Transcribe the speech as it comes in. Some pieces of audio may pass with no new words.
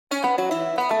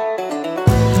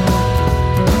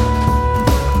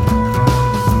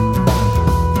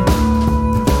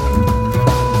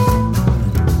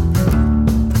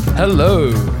Hello,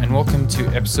 and welcome to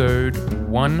episode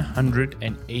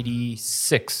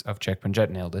 186 of Check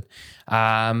Punjet. Nailed it.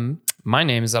 My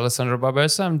name is Alessandro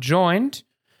Barbosa. I'm joined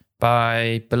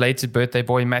by belated birthday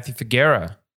boy Matthew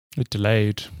Figuera.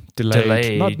 Delayed.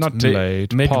 Not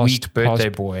delayed. Midweek birthday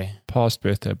boy. Past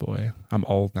birthday boy. I'm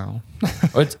old now.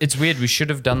 It's weird. We should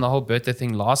have done the whole birthday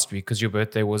thing last week because your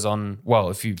birthday was on, well,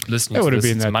 if you're listening to this,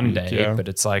 it's Monday, week, yeah. But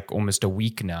it's like almost a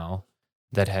week now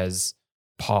that has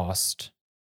passed.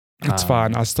 It's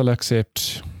fine. I still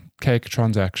accept cake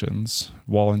transactions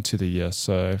well into the year.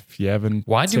 So if you haven't...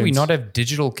 Why do we not have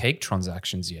digital cake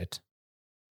transactions yet?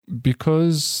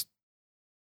 Because,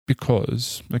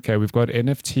 okay, we've got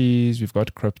NFTs, we've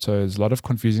got cryptos, a lot of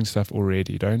confusing stuff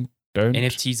already. Don't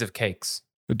NFTs of cakes.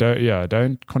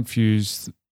 Don't confuse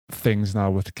things now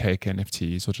with cake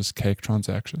NFTs or just cake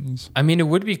transactions. I mean, it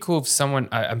would be cool if someone,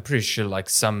 I'm pretty sure like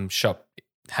some shop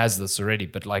has this already,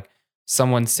 but like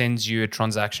someone sends you a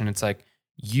transaction. It's like,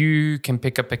 you can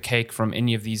pick up a cake from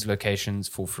any of these locations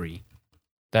for free.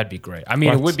 That'd be great. I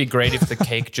mean, It would be great if the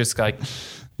cake just like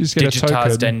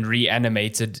digitized and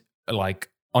reanimated like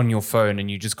on your phone and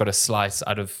you just got a slice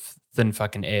out of thin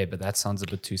fucking air, but that sounds a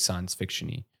bit too science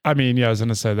fiction-y. I mean, yeah, I was going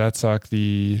to say that's like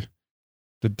the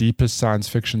deepest science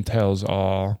fiction tales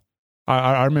are...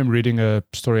 I remember reading a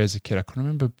story as a kid. I can't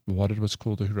remember what it was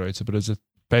called or who wrote it, but it was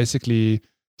basically...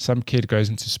 some kid goes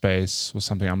into space or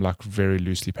something. I'm like very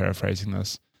loosely paraphrasing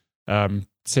this.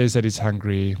 Says that he's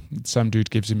hungry. Some dude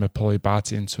gives him a pill. He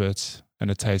bites into it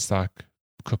and it tastes like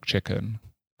cooked chicken.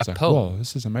 It's like, pill? whoa,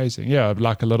 this is amazing. Yeah,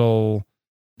 like a little,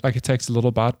 like it takes a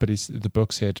little bite, but the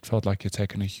book said it felt like you're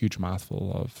taking a huge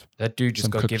mouthful of. That dude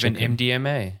just got given chicken.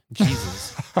 MDMA.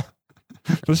 Jesus.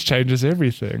 This changes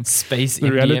everything. Space the MDMA.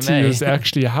 The reality is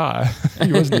actually high.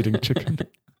 He wasn't eating chicken.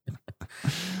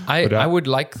 I would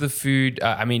like the food.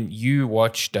 I mean, you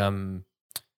watched the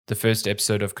first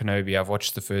episode of Kenobi. I've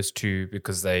watched the first two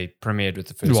because they premiered with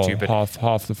the first two. But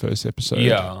half the first episode.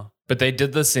 Yeah, but they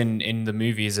did this in the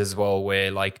movies as well,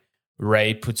 where like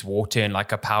Rey puts water in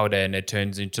like a powder and it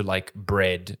turns into like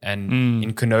bread. And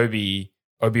in Kenobi,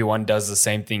 Obi-Wan does the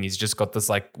same thing. He's just got this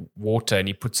like water and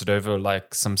he puts it over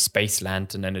like some space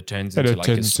lantern and it turns into like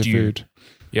a stew. Food.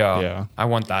 Yeah, I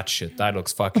want that shit. That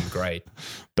looks fucking great.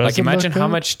 Like, imagine how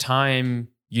much time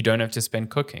you don't have to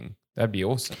spend cooking. That'd be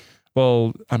awesome.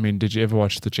 Well, I mean, did you ever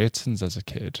watch The Jetsons as a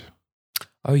kid?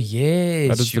 Oh, yes.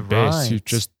 That is the best. Right. You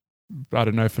just, I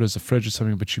don't know if it is a fridge or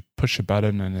something, but you push a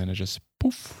button and then it just,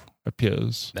 poof,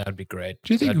 appears. That'd be great.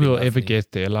 Do you think we'll ever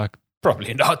get there? Like,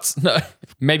 probably not. No,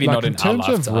 maybe not in our lifetime. In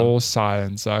terms of raw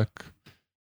science, like,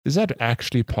 is that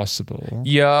actually possible?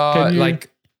 Yeah,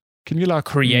 can you like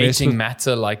creating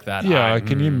matter like that? Yeah,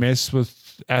 can you mess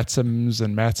with atoms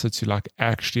and matter to like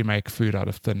actually make food out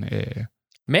of thin air?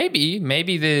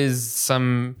 Maybe there's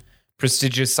some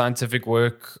prestigious scientific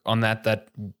work on that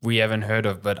we haven't heard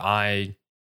of, but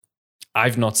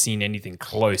I've not seen anything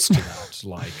close to that.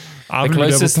 Like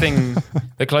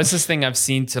the closest thing I've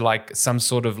seen to like some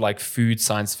sort of like food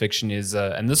science fiction is,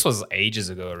 and this was ages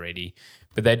ago already,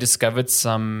 but they discovered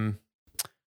some.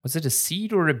 Was it a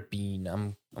seed or a bean?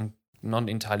 I'm not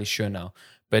entirely sure now,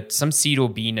 but some seed or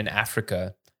bean in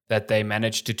Africa that they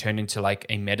managed to turn into like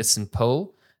a medicine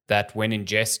pill that when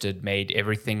ingested made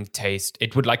everything taste,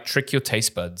 it would like trick your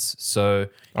taste buds. So it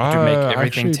would make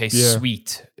everything taste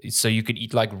sweet. So you could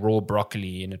eat like raw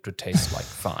broccoli and it would taste like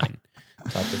fine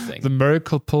type of thing. The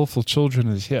miracle pill for children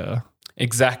is here.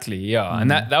 Exactly. Yeah. And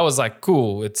that was like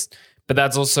cool. But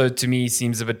that's also to me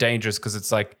seems a bit dangerous because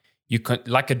it's like,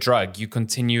 like a drug, you're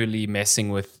continually messing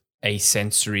with a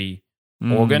sensory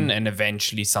organ and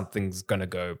eventually something's going to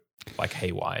go like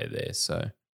haywire there. So,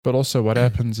 but also what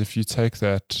happens if you take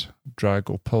that drug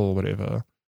or pill or whatever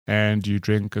and you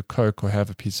drink a Coke or have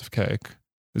a piece of cake?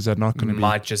 Is that not going to be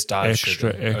might just die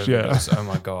extra? Yeah. Oh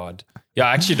my God. Yeah,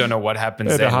 I actually don't know what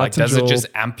happens then. Like, does it just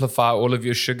amplify all of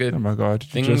your sugar? Oh my God.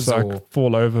 Things just like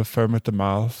fall over, foam at the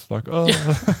mouth. Like, oh,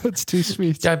 it's too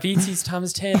sweet. Diabetes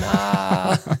times 10.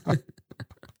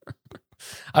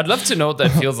 I'd love to know what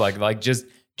that feels like. Like just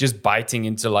biting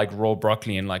into like raw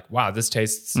broccoli and like, wow, this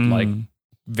tastes like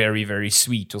very, very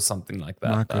sweet or something like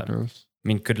that. My goodness. I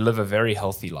mean, could live a very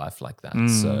healthy life like that.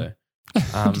 So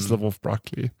just live off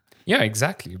broccoli. Yeah,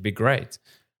 exactly. It'd be great.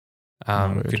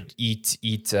 Could eat.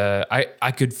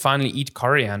 I could finally eat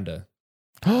coriander.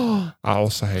 I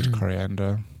also hate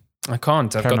coriander. I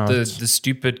can't. I've got the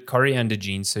stupid coriander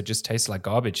gene, so it just tastes like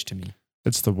garbage to me.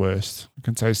 It's the worst. You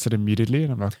can taste it immediately,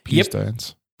 and I'm like, please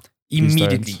don't.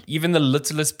 immediately. don't. Even the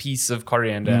littlest piece of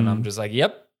coriander, and I'm just like,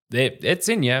 yep, it's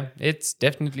in here. It's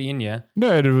definitely in here.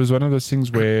 No, it was one of those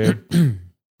things where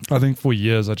I think for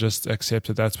years I just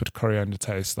accepted that's what coriander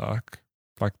tastes like.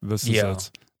 Like, this is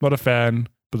it. Not a fan,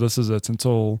 but this is it.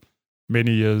 Until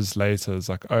many years later, it's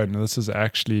like, oh no, this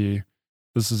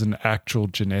is an actual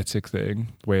genetic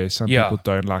thing where some people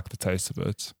don't like the taste of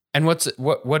it. And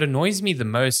what annoys me the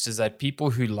most is that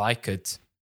people who like it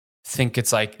think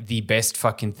it's like the best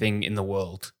fucking thing in the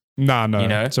world. No. You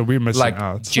know? So we're missing like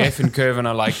out. Jeff and Kervin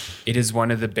are like, it is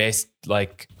one of the best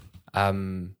like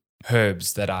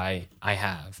herbs that I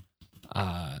have.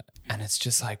 And it's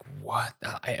just like, what?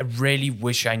 I really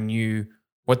wish I knew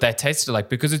what that tasted like,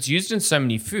 because it's used in so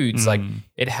many foods. Like,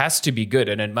 it has to be good,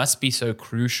 and it must be so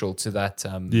crucial to that.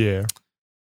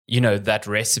 That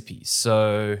recipe.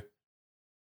 So,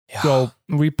 yeah. Well,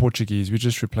 we Portuguese, we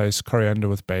just replace coriander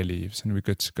with bay leaves, and we're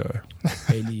good to go.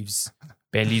 Bay leaves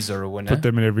are a winner. Put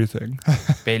them in everything.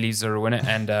 Bay leaves are a winner,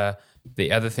 and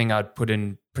the other thing I'd put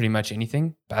in pretty much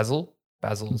anything. Basil,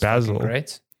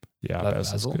 great. Yeah, Love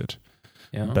basil's basil. good.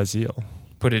 Yeah. Basil.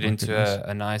 Put it into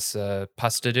a nice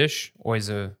pasta dish. Always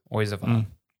a vibe.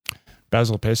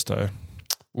 Basil pesto.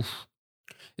 Oof.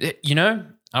 You know,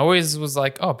 I always was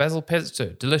like, oh, basil pesto,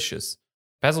 delicious.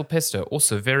 Basil pesto,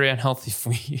 also very unhealthy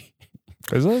for you.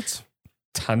 Is it?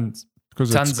 Tons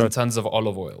Because and tons of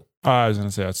olive oil. I was going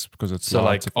to say it's because it's so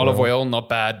like of olive oil, not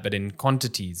bad, but in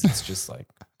quantities, it's just like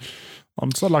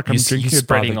it's not like I'm drinking it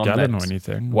by the gallon or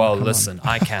anything. Well, listen,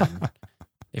 I can.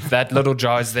 If that little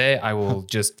jar is there, I will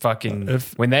just fucking.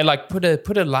 When they like put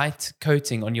a light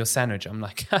coating on your sandwich, I'm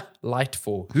like, light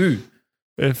for who?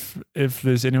 If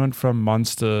there's anyone from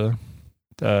Monster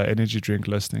energy drink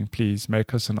listening, please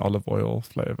make us an olive oil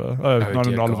flavor. Not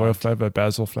an olive oil flavor,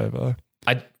 basil flavor.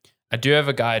 I do have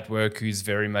a guy at work who's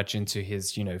very much into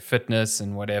his, fitness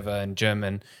and whatever, and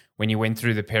German. When he went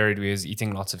through the period where he was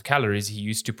eating lots of calories, he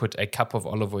used to put a cup of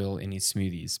olive oil in his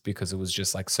smoothies because it was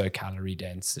just like so calorie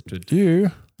dense. It would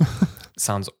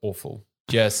sounds awful.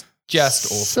 Just awful.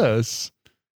 Sis.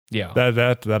 Yeah.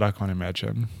 That I can't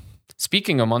imagine.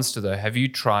 Speaking of Monster though, have you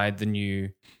tried the new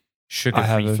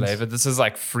sugar-free flavor? This is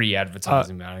like free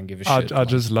advertising, man. I don't give a shit. I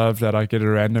just love that I get a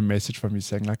random message from you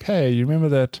saying like, hey, you remember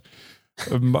that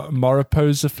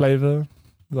Mariposa flavor?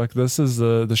 Like, this is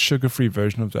the sugar-free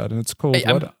version of that, and it's called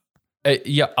what?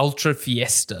 Ultra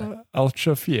Fiesta.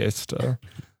 Ultra Fiesta.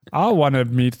 I want to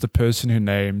meet the person who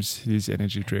names these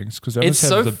energy drinks because they must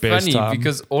have the best funny time.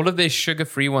 Because all of their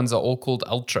sugar-free ones are all called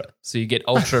Ultra. So you get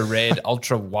Ultra Red,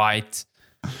 Ultra White.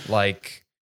 Like,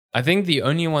 I think the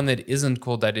only one that isn't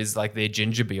called that is like their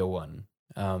ginger beer one,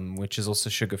 which is also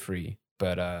sugar-free.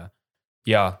 But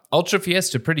Ultra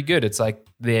Fiesta, pretty good. It's like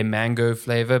their mango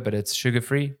flavor, but it's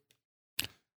sugar-free.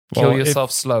 Kill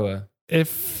yourself slower.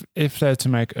 If they had to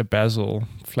make a basil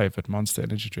flavored Monster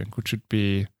energy drink, which would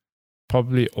be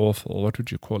probably awful, what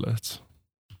would you call it?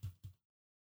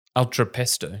 Ultra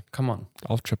Pesto. Come on.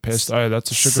 Ultra Pesto. Oh,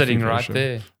 that's a sugar sitting right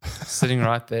there. Sitting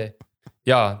right there.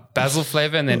 Yeah, basil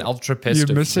flavor and then Ultra Pesto.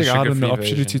 You're missing out on the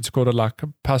opportunity version. to call it like a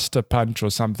pasta punch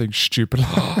or something stupid.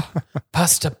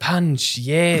 Pasta punch,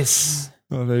 yes.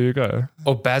 Oh, there you go.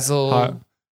 Or basil.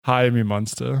 Hi, me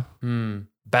Monster.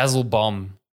 Basil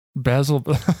bomb. Basil.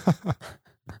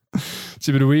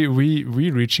 See, but we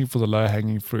reaching for the low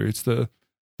hanging fruits. The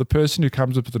person who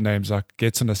comes up with the names like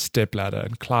gets on a step ladder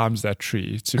and climbs that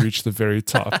tree to reach the very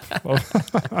top of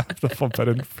the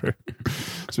forbidden fruit.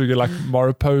 So we get like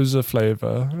Mariposa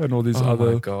flavor and all these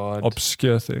other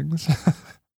obscure things.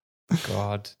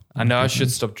 God, I know I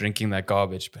should stop drinking that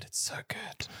garbage, but it's so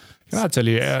good. Can I tell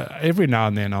you? Every now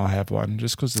and then I'll have one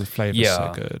just because the flavor is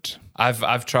so good.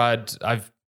 I've tried.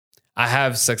 I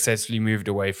have successfully moved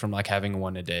away from like having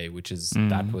one a day, which is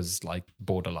that was like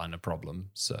borderline a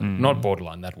problem. So not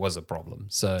borderline, that was a problem.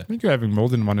 So I think you're having more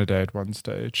than one a day at one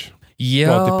stage. Yeah,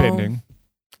 well, depending.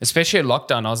 Especially at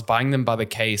lockdown, I was buying them by the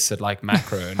case at like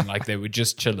Macro, and like they were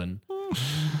just chilling. Oh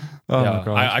my God.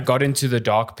 I got into the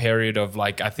dark period of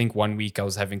like I think 1 week I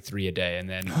was having 3 a day, and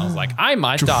then I was like, I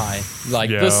might die. Like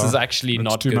this is actually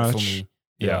not good for me.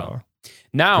 Yeah.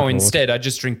 Now, instead, I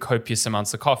just drink copious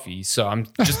amounts of coffee. So I'm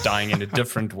just dying in a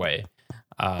different way.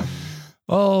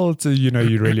 So you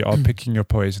really are picking your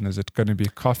poison. Is it going to be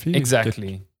coffee?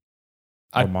 Exactly.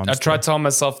 I try to tell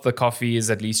myself the coffee is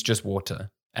at least just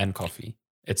water and coffee.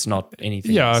 It's not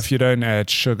anything else. If you don't add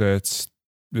sugar, it's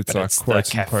like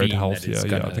quote unquote healthier.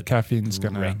 The caffeine's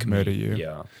going to murder you.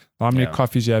 Yeah. How many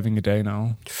coffees are you having a day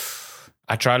now?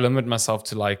 I try to limit myself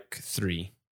to like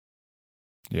 3.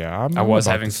 Yeah, I was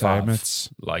having 5. It's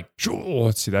like,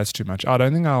 see, that's too much. I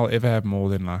don't think I'll ever have more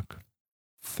than like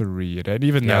 3 a day. And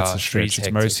even that's a stretch.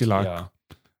 It's mostly like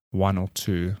 1 or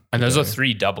 2. And those are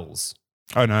 3 doubles.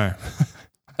 Oh no.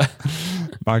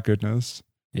 My goodness.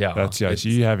 Yeah. That's so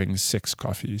you're having 6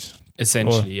 coffees.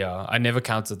 Essentially, yeah. I never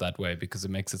count it that way because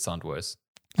it makes it sound worse.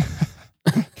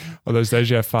 Or those days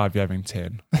you have 5, you're having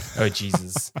 10. Oh,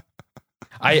 Jesus.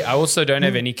 I also don't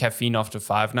have any caffeine after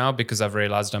 5 now because I've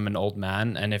realized I'm an old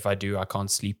man. And if I do, I can't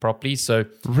sleep properly. So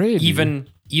really?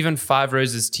 even 5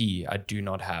 roses tea, I do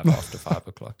not have after 5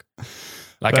 o'clock.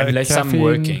 Like unless I'm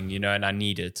working, and I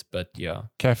need it. But yeah.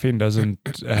 Caffeine doesn't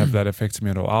have that effect to me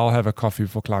at all. I'll have a coffee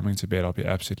before climbing to bed. I'll be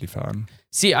absolutely fine.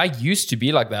 See, I used to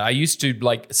be like that. I used to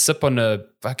like sip on a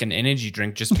fucking energy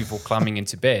drink just before climbing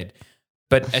into bed.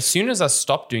 But as soon as I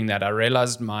stopped doing that, I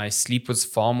realized my sleep was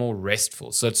far more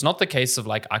restful. So it's not the case of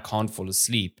like I can't fall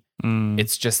asleep.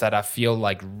 It's just that I feel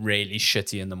like really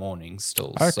shitty in the morning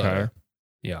still. Okay. So,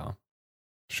 yeah.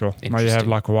 Sure. Now you have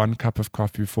like 1 cup of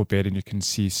coffee before bed and you can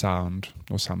see sound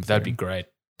or something. That'd be great.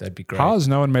 How has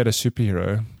no one made a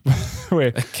superhero?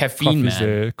 Where caffeine,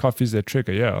 man. Coffee's their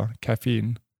trigger, yeah.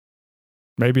 Caffeine.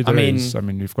 Maybe there is. I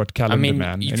mean, you've got Calendar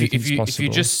Man. Anything's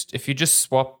possible. If you just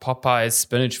swap Popeye's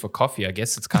spinach for coffee, I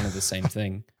guess it's kind of the same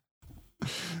thing.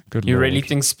 Good You Lord. really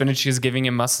think spinach is giving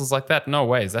him muscles like that? No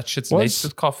ways. That shit's laced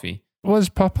with coffee. Was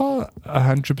Popeye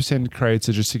 100%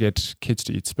 created just to get kids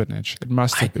to eat spinach? It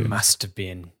must have been.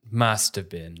 Must have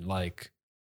been. Like,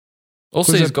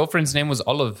 also his girlfriend's name was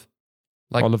Olive.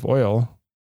 Like olive oil.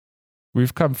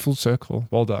 We've come full circle.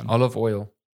 Well done. Olive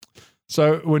oil.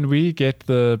 So when we get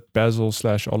the basil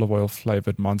 / olive oil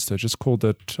flavored monster, just call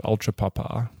it Ultra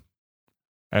Popeye.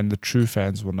 And the true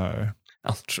fans will know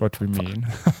what we mean.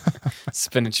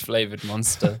 Spinach flavored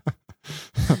monster.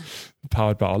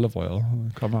 Powered by olive oil.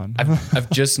 Come on. I've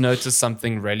just noticed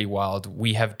something really wild.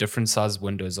 We have different size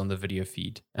windows on the video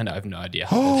feed, and I have no idea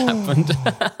how that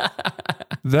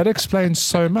happened. That explains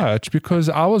so much because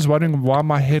I was wondering why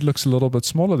my head looks a little bit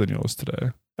smaller than yours today.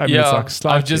 I mean, it's like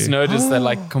slightly. I've just noticed they're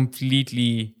like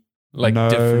completely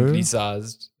differently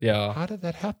sized. Yeah. How did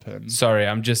that happen? Sorry,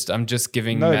 I'm just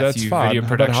giving Matthew video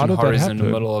production horrors in the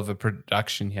middle of a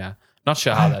production here. Not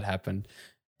sure how that happened.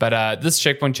 But this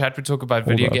Checkpoint Chat, we talk about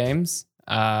video games.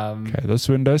 Okay, this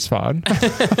window's fine.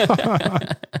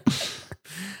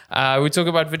 We talk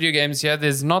about video games here.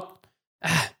 There's not...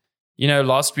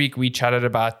 last week we chatted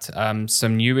about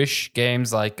some newish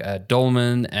games like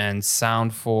Dolmen and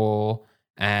Soundfall,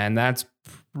 and that's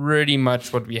pretty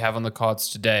much what we have on the cards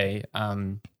today.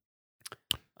 I'm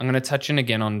going to touch in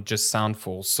again on just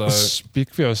Soundfall. So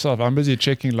speak for yourself. I'm busy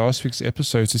checking last week's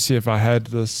episode to see if I had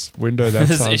this window that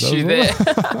this size issue there.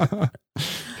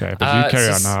 Okay, but you carry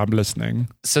on now. I'm listening.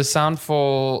 So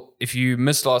Soundfall, if you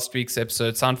missed last week's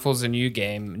episode, Soundfall's a new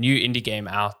indie game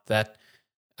out that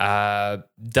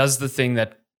does the thing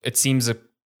that it seems a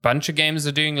bunch of games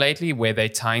are doing lately, where they're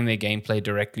tying their gameplay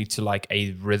directly to like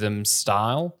a rhythm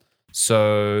style.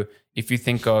 So if you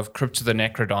think of Crypt of the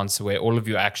Necrodancer, where all of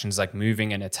your actions like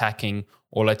moving and attacking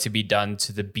all are to be done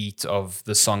to the beat of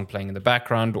the song playing in the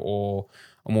background, or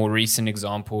a more recent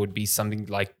example would be something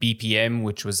like BPM,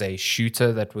 which was a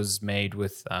shooter that was made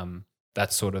with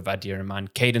that sort of idea in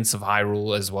mind. Cadence of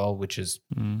Hyrule as well, which is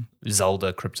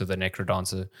Zelda, Crypt of the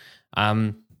Necrodancer.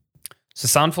 So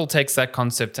Soundfall takes that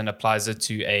concept and applies it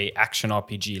to a action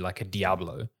RPG like a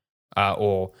Diablo,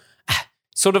 or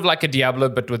sort of like a Diablo,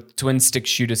 but with twin stick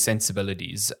shooter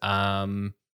sensibilities.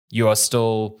 You are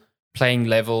still playing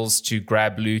levels to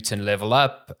grab loot and level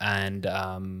up, and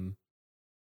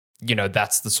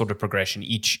that's the sort of progression.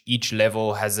 Each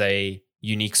level has a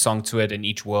unique song to it, and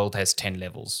each world has 10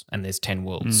 levels, and there's 10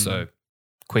 worlds. So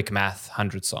quick math,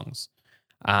 100 songs.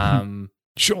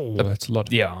 Sure, that's a lot.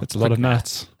 Yeah, it's a lot of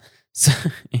maths.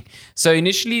 So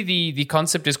initially the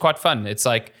concept is quite fun. It's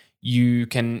like you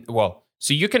can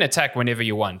attack whenever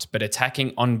you want, but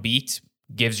attacking on beat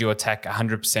gives your attack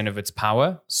 100% of its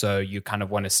power. So you kind of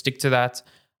want to stick to that.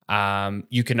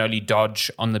 You can only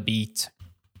dodge on the beat.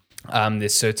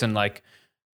 There's certain like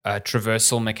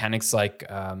traversal mechanics, like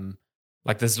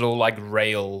this little like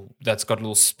rail that's got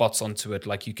little spots onto it.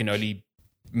 Like you can only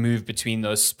move between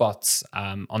those spots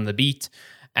on the beat.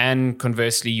 And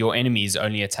conversely, your enemies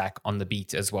only attack on the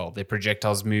beat as well. Their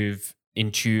projectiles move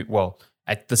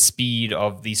at the speed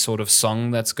of the sort of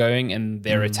song that's going, and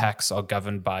their attacks are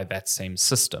governed by that same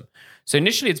system. So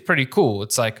initially, it's pretty cool.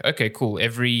 It's like, okay, cool.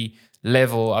 Every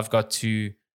level, I've got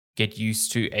to get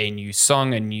used to a new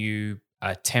song, a new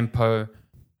tempo,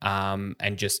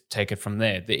 and just take it from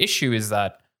there. The issue is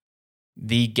that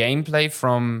the gameplay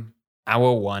from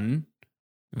hour 1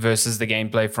 versus the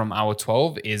gameplay from hour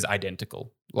 12 is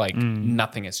identical. Like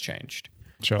nothing has changed.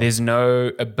 Sure. There's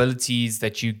no abilities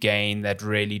that you gain that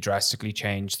really drastically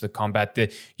change the combat.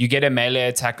 You get a melee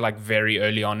attack like very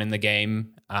early on in the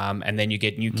game, and then you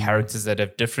get new characters that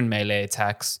have different melee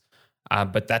attacks,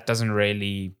 but that doesn't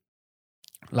really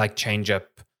like change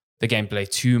up the gameplay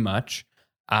too much.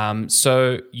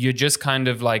 So you're just kind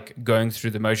of like going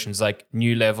through the motions, like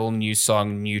new level, new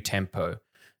song, new tempo.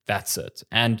 That's it.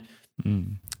 And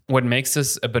what makes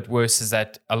this a bit worse is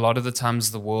that a lot of the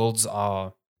times the worlds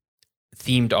are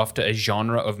themed after a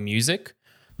genre of music.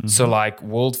 So like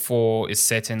World 4 is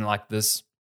set in like this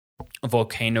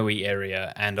volcano-y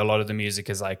area, and a lot of the music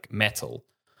is like metal.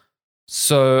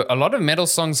 So a lot of metal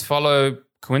songs follow,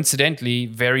 coincidentally,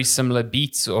 very similar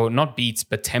beats, or not beats,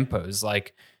 but tempos.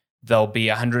 Like there'll be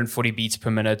 140 beats per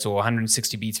minute or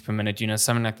 160 beats per minute,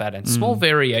 something like that. And small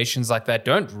variations like that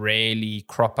don't really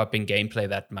crop up in gameplay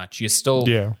that much. You're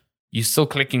still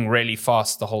clicking really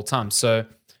fast the whole time. So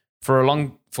for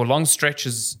long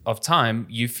stretches of time,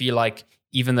 you feel like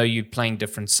even though you're playing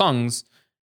different songs,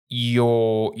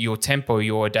 your tempo,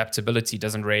 your adaptability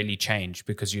doesn't really change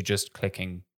because you're just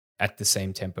clicking at the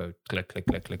same tempo, click, click,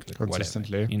 click, click, click,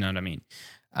 consistently. Whatever. You know what I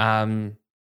mean?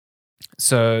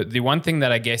 So the one thing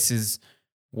that I guess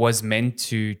was meant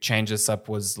to change this up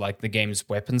was like the game's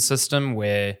weapon system,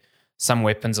 where some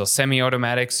weapons are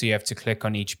semi-automatic, so you have to click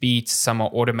on each beat. Some are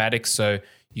automatic, so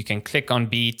you can click on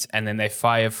beat and then they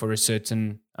fire for a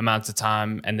certain amount of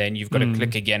time, and then you've got to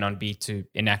click again on beat to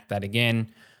enact that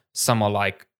again. Some are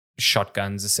like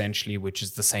shotguns, essentially, which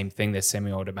is the same thing. They're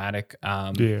semi-automatic.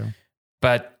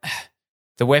 But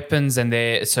the weapons and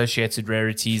their associated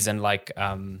rarities and like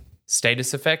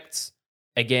status effects,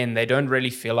 again, they don't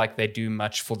really feel like they do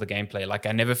much for the gameplay. Like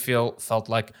I never felt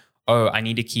like, oh, I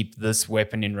need to keep this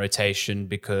weapon in rotation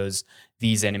because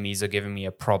these enemies are giving me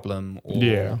a problem.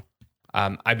 Or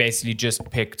I basically just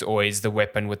picked always the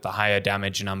weapon with the higher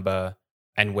damage number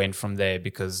and went from there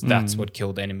because that's what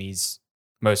killed enemies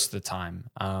most of the time.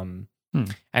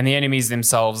 And the enemies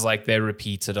themselves, like they're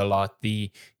repeated a lot.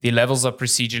 The levels are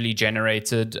procedurally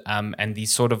generated, and the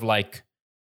sort of like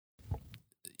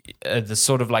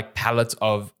palette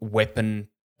of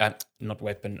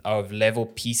of level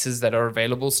pieces that are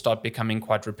available start becoming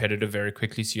quite repetitive very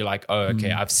quickly. So you're like, oh,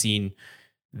 okay, I've seen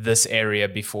this area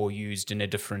before used in a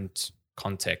different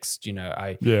context.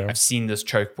 I've seen this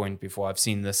choke point before. I've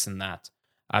seen this and that.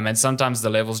 And sometimes the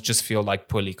levels just feel like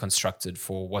poorly constructed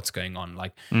for what's going on.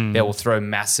 Like they will throw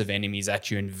massive enemies at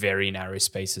you in very narrow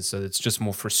spaces. So it's just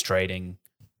more frustrating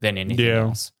than anything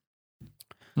else.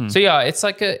 So yeah, it's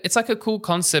like a cool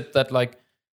concept that like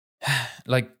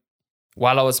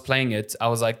while I was playing it, I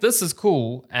was like, this is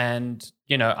cool. And,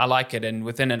 I like it. And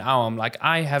within an hour, I'm like,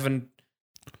 I haven't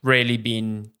really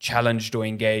been challenged or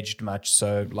engaged much.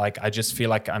 So like, I just feel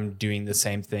like I'm doing the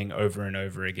same thing over and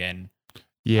over again.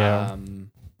 Yeah.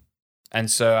 And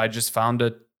so I just found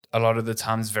it a lot of the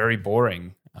times very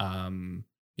boring,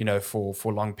 for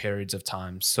long periods of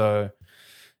time. So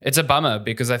it's a bummer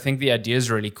because I think the idea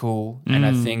is really cool. And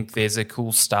I think there's a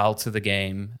cool style to the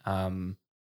game,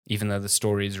 even though the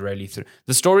story is really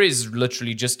the story is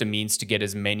literally just a means to get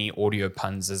as many audio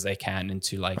puns as they can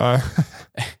into like,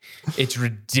 it's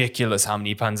ridiculous how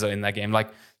many puns are in that game. Like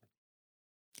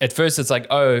at first it's like,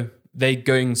 oh, they're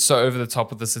going so over the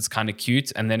top with this, it's kind of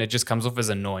cute. And then it just comes off as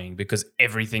annoying because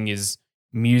everything is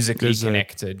musically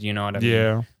connected. You know what I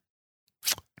mean?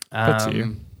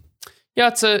 Pity. Yeah,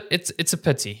 it's a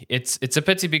pity. It's a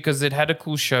pity because it had a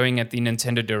cool showing at the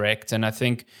Nintendo Direct. And I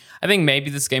think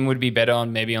maybe this game would be better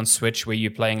on Switch where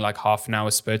you're playing like half an hour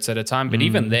spurts at a time. But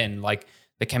even then, like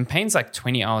the campaign's like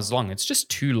 20 hours long. It's just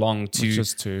too long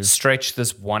to stretch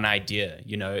this one idea.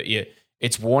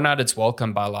 It's worn out its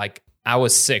welcome by like hour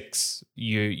 6,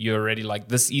 you're already like,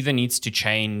 this either needs to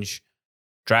change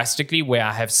drastically where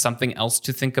I have something else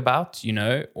to think about,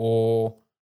 or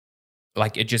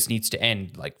like it just needs to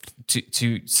end. Like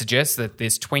to suggest that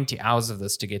there's 20 hours of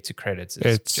this to get to credits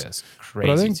is just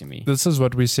crazy to me. This is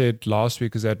what we said last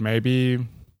week, is that maybe,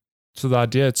 so the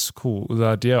idea, it's cool. The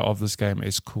idea of this game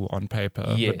is cool on paper,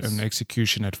 but in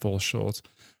execution it falls short.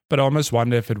 But I almost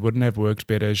wonder if it wouldn't have worked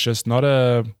better. It's just not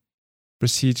a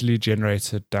procedurally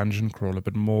generated dungeon crawler,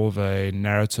 but more of a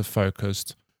narrative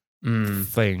focused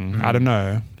thing. I don't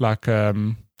know. Like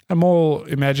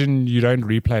imagine you don't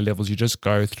replay levels, you just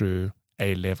go through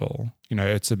a level.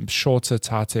 It's a shorter,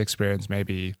 tighter experience,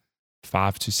 maybe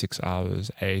 5 to 6 hours,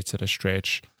 8 at a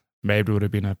stretch. Maybe it would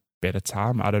have been a better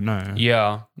time. I don't know.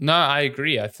 Yeah. No, I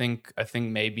agree. I think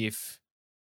maybe if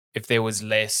there was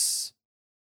less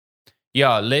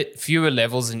fewer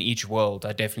levels in each world,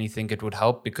 I definitely think it would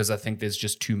help because I think there's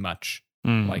just too much,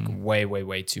 like way, way,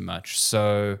 way too much.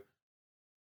 So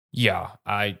Yeah,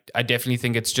 I definitely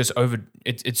think it's just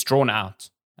it's drawn out.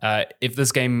 If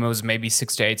this game was maybe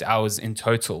 6 to 8 hours in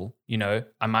total,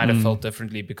 I might have felt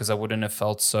differently because I wouldn't have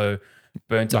felt so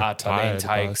burnt Like out by the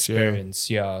entire experience.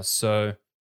 Yeah. So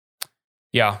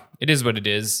yeah, it is what it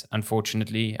is,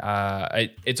 unfortunately.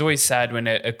 It's always sad when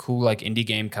a cool like indie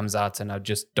game comes out and I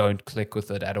just don't click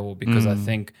with it at all because I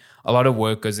think a lot of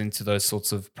work goes into those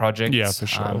sorts of projects. Yeah, for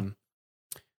sure.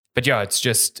 But yeah,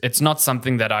 it's not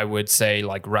something that I would say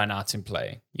like run out and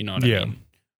play. You know what I mean?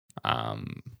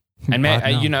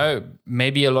 And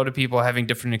maybe a lot of people are having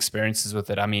different experiences with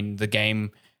it. I mean, the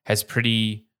game has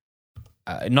pretty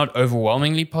not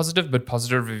overwhelmingly positive, but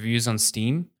positive reviews on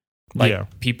Steam.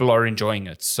 People are enjoying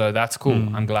it, so that's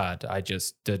cool. I'm glad. I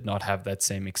just did not have that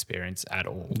same experience at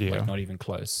all. Like not even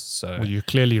close. So well, you're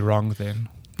clearly wrong then.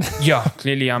 Yeah,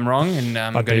 clearly I'm wrong, and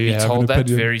I'm going to be told that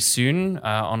very soon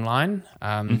online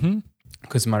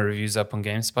because my review's up on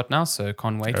GameSpot now, so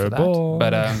can't wait for that.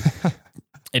 But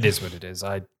it is what it is.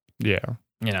 I didn't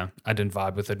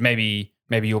vibe with it. Maybe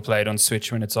you'll play it on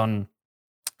Switch when it's on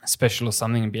special or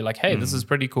something and be like, hey, this is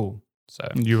pretty cool. So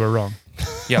you were wrong.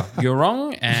 Yeah, you're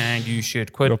wrong, and you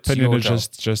should quit. Your opinion is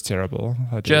just terrible.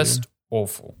 Just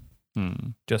awful.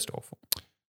 Just awful.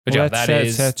 But well, that's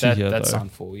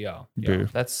Soundfall. Yeah,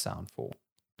 that's Soundfall.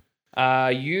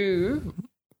 You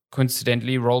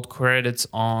coincidentally rolled credits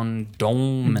on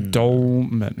Dolmen.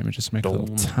 Let me just make a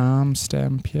little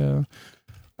timestamp here.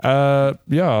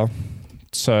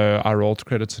 So I rolled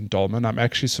credits on Dolmen. I'm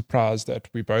actually surprised that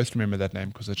we both remember that name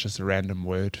because it's just a random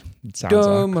word. It sounds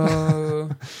Domo.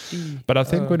 like. But I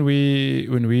think when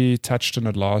we touched on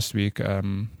it last week, I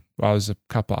was a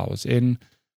couple hours in.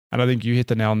 And I think you hit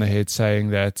the nail on the head saying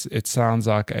that it sounds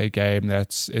like a game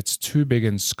it's too big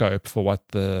in scope for what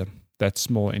that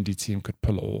small indie team could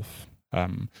pull off.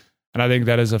 And I think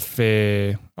that is a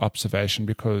fair observation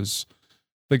because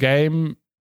the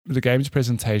game's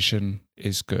presentation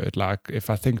is good. Like if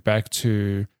I think back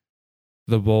to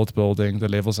the world building, the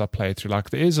levels I played through,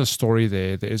 like there is a story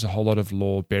there. There is a whole lot of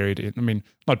lore buried in. I mean,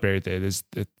 not buried there.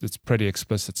 It's pretty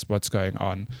explicit what's going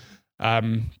on.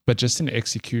 But just in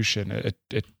execution,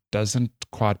 it doesn't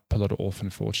quite pull it off,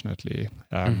 unfortunately.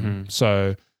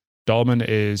 So Dolmen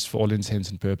is, for all intents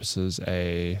and purposes,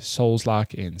 a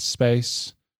Souls-like in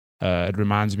space. It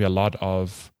reminds me a lot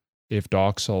of if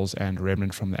Dark Souls and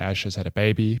Remnant from the Ashes had a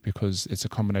baby because it's a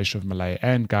combination of melee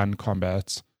and gun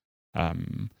combat.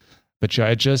 But yeah,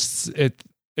 it's just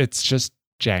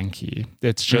janky.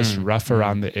 It's just rough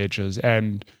around the edges.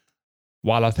 And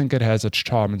while I think it has its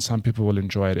charm and some people will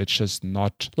enjoy it, it's just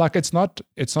not like it's not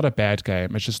a bad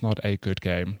game. It's just not a good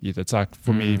game either. It's like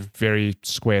for me, very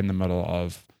square in the middle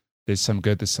of there's some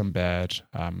good, there's some bad.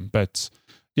 But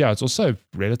yeah, it's also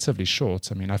relatively short.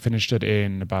 I mean, I finished it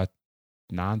in about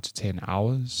 9 to 10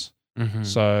 hours.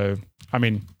 So, I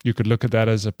mean, you could look at that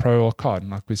as a pro or con.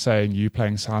 Like we're saying, you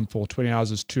playing Soundfall 20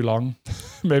 hours is too long.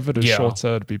 Maybe if it was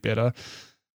shorter, it'd be better.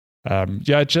 I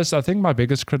think my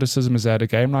biggest criticism is that a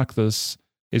game like this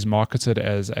is marketed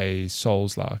as a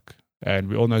Souls-like. And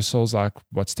we all know Souls-like,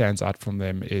 what stands out from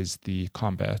them is the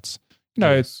combat.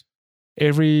 It's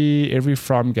every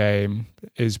From game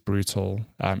is brutal.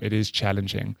 It is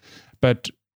challenging. But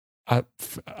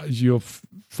you'll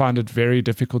find it very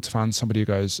difficult to find somebody who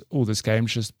goes, oh, this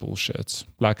game's just bullshit.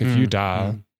 Like if you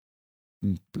die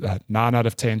 9 out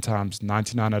of 10 times,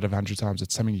 99 out of 100 times,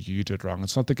 it's something you did wrong.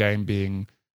 It's not the game being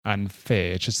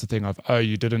unfair. It's just the thing of, oh,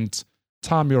 you didn't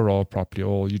time your roll properly,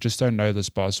 or you just don't know this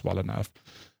boss well enough.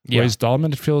 Whereas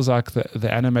Dolmen, it feels like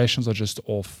the animations are just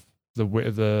off.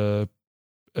 The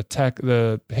attack,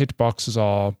 the hitboxes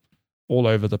are all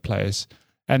over the place,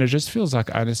 and it just feels like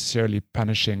unnecessarily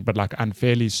punishing, but like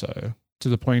unfairly so, to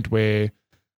the point where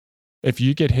if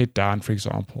you get hit down, for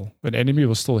example, an enemy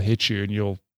will still hit you and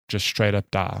you'll just straight up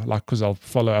die, like because I'll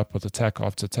follow up with attack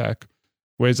after attack.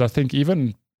 Whereas I think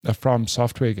even a From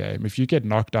Software game, if you get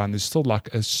knocked down, there's still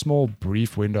like a small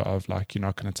brief window of like you're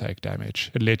not going to take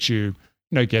damage. It lets you,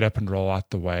 get up and roll out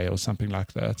the way or something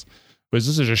like that. Whereas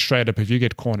this is just straight up, if you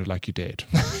get cornered, like you're dead.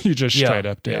 You're just straight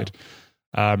up dead.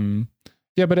 But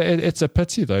it's a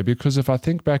pity though, because if I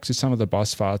think back to some of the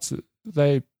boss fights,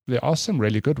 there are some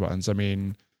really good ones. I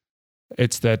mean,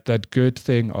 it's that good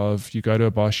thing of you go to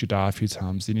a boss, you die a few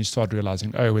times, then you start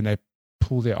realizing, oh, when they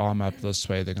pull their arm up this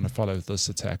way, they're going to follow this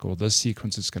attack, or this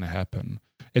sequence is going to happen.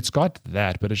 It's got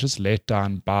that, but it's just let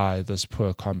down by this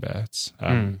poor combat.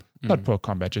 Not poor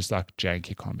combat, just like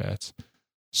janky combat.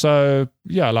 So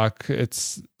yeah, like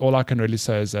it's all I can really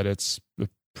say is that it's a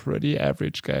pretty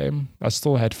average game. I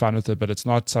still had fun with it, but it's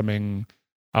not something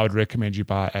I would recommend you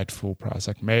buy at full price.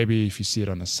 Like maybe if you see it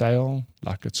on a sale,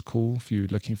 like it's cool if you're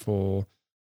looking for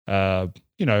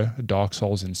a Dark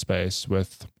Souls in space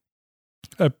with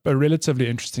a relatively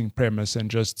interesting premise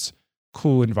and just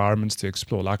cool environments to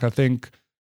explore. Like, I think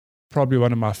probably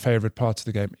one of my favorite parts of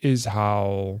the game is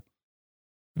how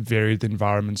varied the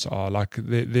environments are. Like,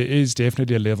 there is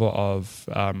definitely a level of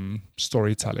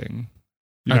storytelling,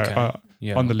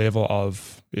 on the level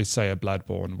of, let's say, a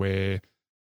Bloodborne, where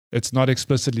it's not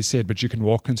explicitly said, but you can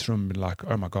walk into a room and be like,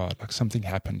 oh my God, like something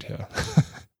happened here.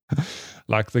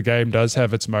 Like, the game does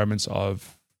have its moments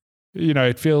of,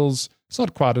 it feels, it's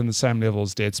not quite on the same level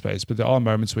as Dead Space, but there are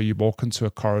moments where you walk into a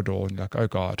corridor and you're like, oh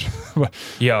God,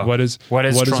 what is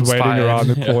waiting around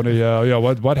the corner here? Yeah,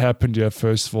 what happened here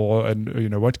first of all?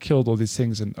 And, what killed all these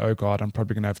things? And oh God, I'm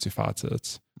probably going to have to fight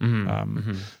it.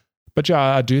 But yeah,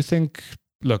 I do think,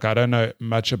 look, I don't know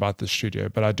much about the studio,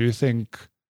 but I do think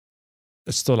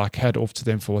it's still like hat off to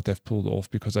them for what they've pulled off,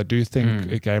 because I do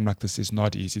think a game like this is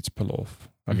not easy to pull off.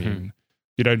 I mean,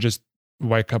 you don't just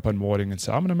wake up one morning and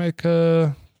say, I'm going to make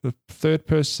a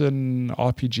third-person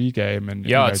RPG game, and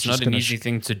it's not an easy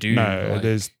thing to do. No,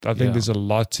 I think there's a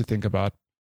lot to think about,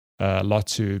 a lot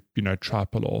to try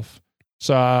pull off.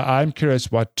 So I'm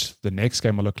curious what the next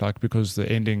game will look like, because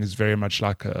the ending is very much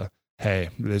like hey,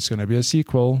 there's going to be a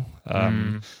sequel,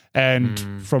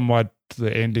 and from what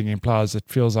the ending implies, it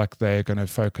feels like they're going to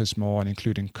focus more on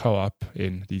including co-op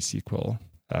in the sequel.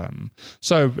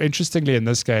 So interestingly, in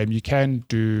this game, you can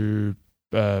do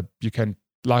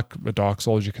like a Dark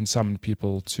Souls, you can summon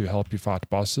people to help you fight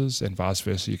bosses, and vice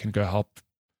versa. You can go help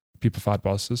people fight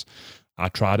bosses. I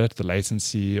tried it. The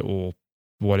latency or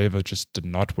whatever just did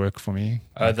not work for me.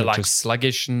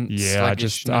 Sluggish. Yeah, I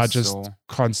just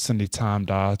constantly timed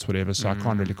out, whatever. So I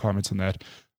can't really comment on that.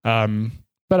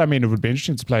 But I mean, it would be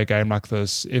interesting to play a game like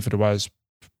this if it was,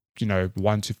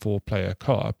 1 to 4 player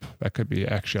co-op. That could be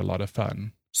actually a lot of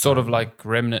fun. Sort of like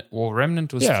Remnant. Well,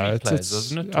 Remnant was 3 players,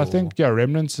 wasn't it? I think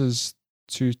Remnant is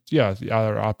 2. Yeah,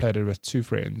 I played it with 2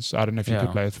 friends. I don't know if you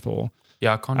could play with 4.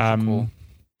 Yeah, I can't recall.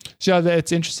 So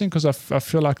it's interesting because I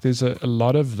feel like there's a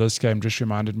lot of this game just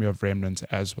reminded me of Remnant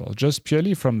as well, just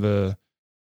purely from the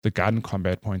gun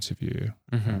combat point of view.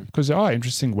 Because there are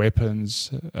interesting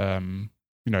weapons,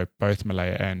 both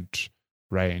melee and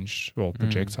ranged or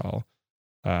projectile.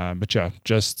 But yeah,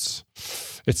 just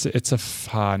it's a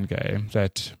fun game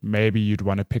that maybe you'd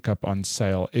want to pick up on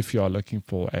sale if you are looking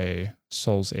for a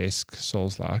Souls-esque,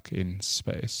 Souls-like in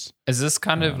space. Is this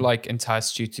kind of like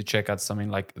enticed you to check out something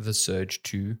like The Surge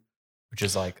 2, which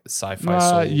is like sci-fi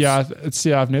Souls? Yeah,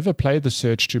 I've never played The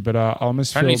Surge 2, but I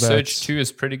almost feel that Surge 2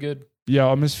 is pretty good. Yeah, I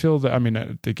almost feel that, I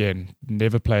mean, again,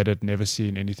 never played it, never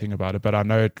seen anything about it, but I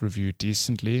know it reviewed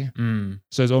decently.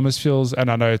 So it almost feels, and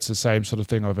I know it's the same sort of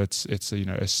thing of it's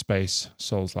a space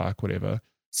Souls-like, whatever.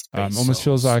 Almost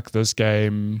feels like this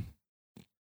game,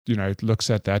 it looks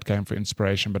at that game for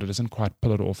inspiration, but it doesn't quite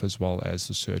pull it off as well as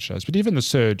The Surge does. But even The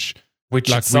Surge,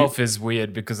 which itself is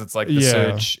weird because it's like The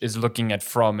Surge is looking at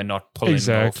From and not pulling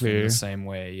off in the same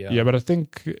way. Yeah, but I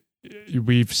think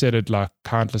we've said it like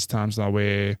countless times now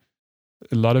where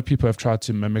a lot of people have tried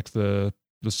to mimic the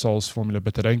Souls formula,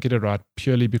 but they don't get it right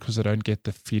purely because they don't get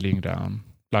the feeling down.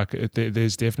 Like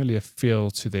there's definitely a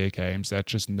feel to their games that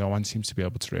just no one seems to be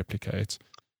able to replicate.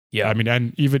 Yeah, I mean,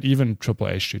 and even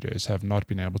AAA studios have not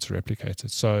been able to replicate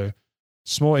it. So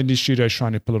small indie studios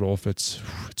trying to pull it off, it's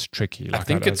tricky. Like, I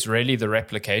think it's really the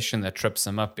replication that trips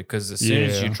them up, because as soon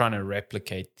as you're trying to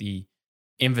replicate, the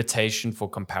invitation for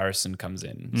comparison comes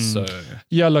in. So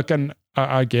yeah, look, and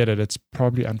I get it. It's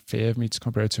probably unfair of me to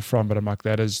compare it to From, but I'm like,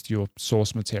 that is your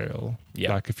source material.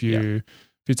 Yeah, like if you're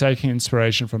taking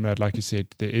inspiration from that, like you said,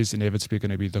 there is inevitably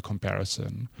going to be the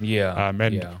comparison.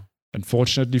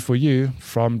 Unfortunately for you,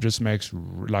 From just makes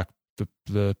like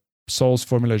the Souls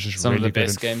formula is just some really of the good.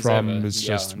 best games From ever. is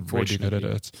just really good at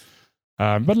it.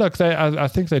 But look, I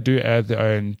think they do add their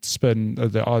own spin.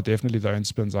 There are definitely their own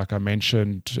spins. Like I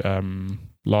mentioned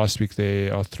last week,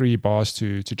 there are 3 bars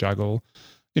to juggle.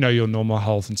 Your normal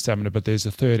health and stamina, but there's a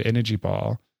 3rd energy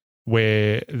bar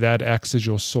where that acts as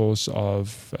your source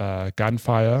of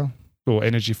gunfire or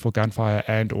energy for gunfire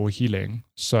and or healing.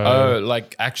 So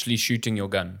like actually shooting your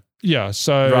gun. Yeah,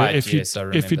 so if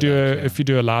you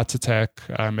do a light attack,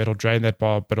 it'll drain that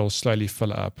bar, but it'll slowly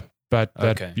fill up. But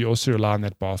you also rely on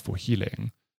that bar for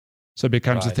healing. So it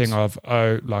becomes a thing of,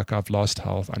 like I've lost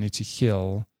health, I need to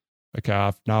heal. Okay,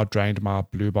 I've now drained my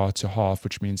blue bar to half,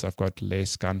 which means I've got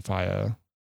less gunfire,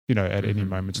 at any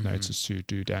moment's notice to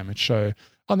do damage. So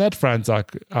on that front, I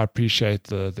appreciate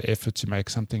the effort to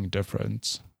make something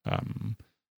different.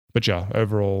 But yeah,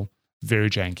 overall,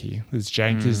 very janky. As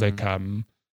janky as they come.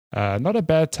 Not a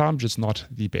bad time, just not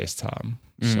the best time.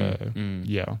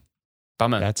 Yeah.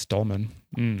 Bummer. That's Dolmen.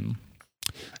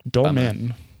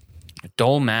 Dolmen.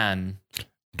 Doll Man.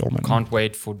 Dollman. Can't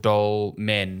wait for Doll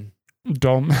Men.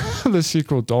 The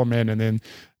sequel, Doll Men, and then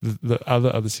the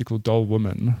other sequel, Doll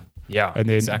Woman, Yeah, and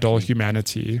then exactly. Doll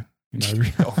Humanity. You know,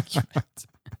 Doll Humanity.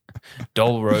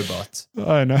 Doll Robot.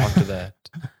 I know. After that.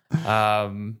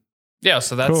 Yeah,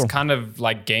 so that's Cool. kind of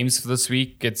like games for this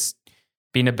week. It's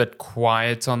been a bit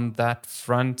quiet on that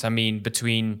front. I mean,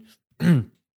 between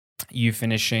you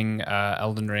finishing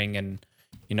Elden Ring and,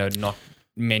 not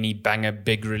many banger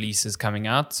big releases coming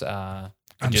out.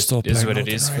 I'm just still is playing what it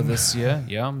Elden is for Ring. this year.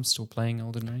 Yeah, I'm still playing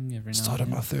Elden Ring every now Started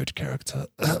and my third character.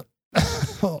 then. I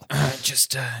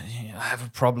have a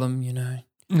problem,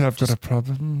 I've got a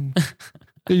problem.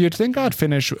 You'd think I'd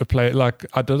finish a play, like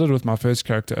I did it with my first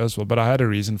character as well, but I had a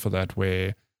reason for that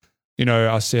where,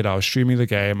 I said I was streaming the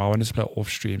game, I wanted to play off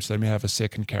stream, so let me have a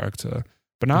second character.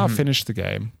 But now I've finished the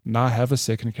game, now I have a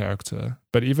second character.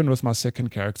 But even with my second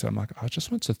character, I'm like, I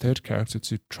just want a third character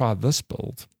to try this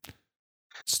build.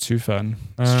 It's too fun.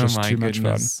 It's just too much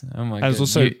fun. Oh my And it's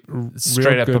goodness. also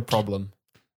Straight up a good. problem.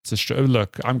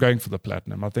 Look, I'm going for the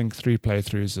platinum. I think 3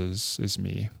 playthroughs is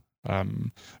me.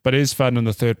 But it is fun in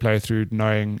the third playthrough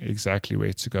knowing exactly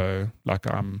where to go. Like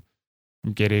I'm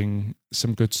getting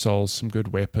some good souls, some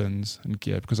good weapons and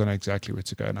gear because I know exactly where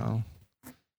to go now.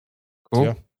 Cool. So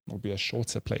yeah, it'll be a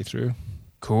shorter playthrough.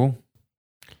 Cool.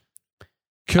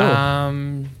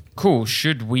 Cool.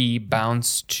 Should we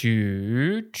bounce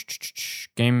to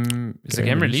game? Is it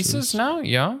game releases now?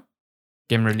 Yeah.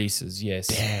 Game releases. Yes.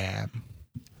 Damn.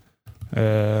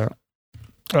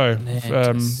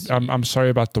 I'm sorry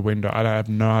about the window. I have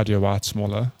no idea why it's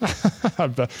smaller.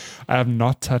 I have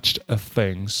not touched a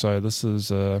thing, so this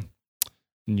is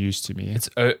news to me. It's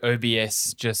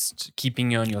OBS just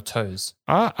keeping you on your toes.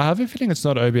 I have a feeling it's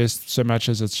not OBS so much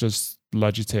as it's just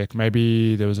Logitech.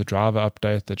 Maybe there was a driver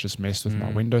update that just messed with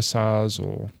my window size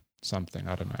or something.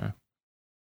 I don't know.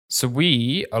 So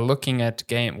we are looking at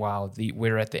game. Wow,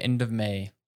 we're at the end of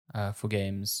May for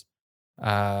games.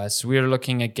 So we're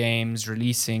looking at games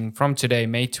releasing from today,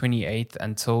 May 28th,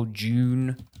 until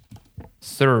June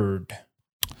 3rd.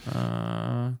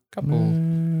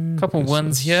 Couple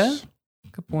ones here.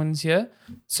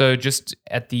 So just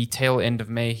at the tail end of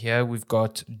May here, we've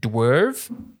got Dwerve.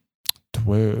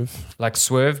 Like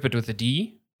swerve, but with a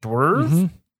D.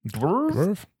 Dwerve.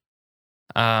 Dwerve.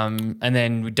 And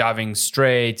then we're diving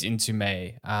straight into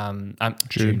May.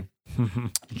 June.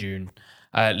 June.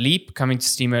 Leap coming to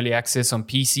Steam Early Access on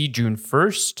PC June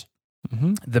 1st.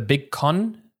 The Big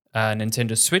Con,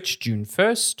 Nintendo Switch June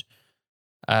 1st.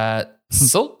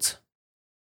 Silt.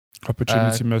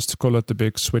 Opportunity most to call it the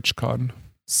Big Switch Con.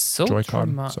 Silt.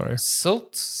 Joy-Con, sorry.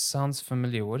 Silt sounds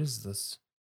familiar. What is this?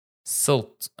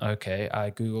 Silt. Okay,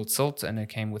 I googled Silt and it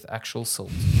came with actual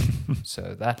silt.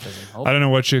 So that doesn't help. I don't know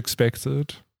what you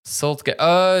expected. Silt.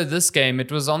 Oh, this game.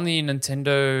 It was on the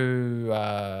Nintendo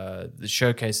the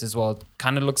showcase as well. It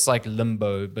kind of looks like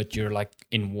Limbo, but you're like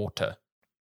in water.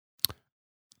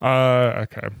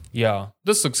 Okay. Yeah,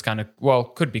 this looks kind of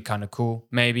could be kind of cool.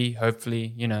 Maybe,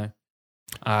 hopefully, So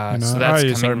that's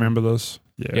yes, I remember this.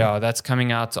 Yeah, that's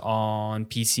coming out on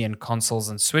PC and consoles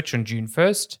and Switch on June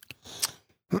 1st.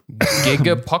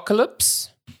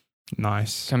 Gigapocalypse.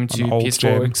 Nice. Coming to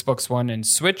PS4, Xbox One, and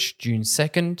Switch June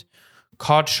 2nd.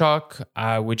 Card Shark,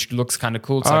 which looks kind of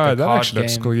cool. It's like a that card actually game.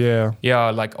 looks cool, yeah. Yeah,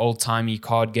 like old-timey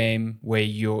card game where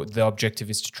the objective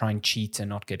is to try and cheat and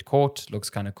not get caught. Looks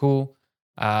kind of cool.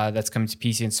 That's coming to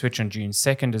PC and Switch on June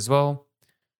 2nd as well.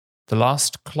 The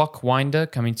Last Clockwinder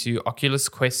coming to Oculus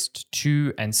Quest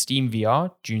 2 and Steam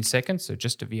VR June 2nd, so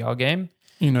just a VR game.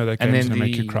 That game's going to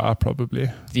make you cry, probably.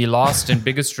 The last and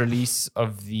biggest release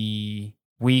of the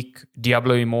week,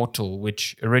 Diablo Immortal,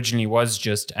 which originally was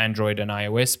just Android and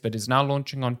iOS, but is now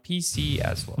launching on PC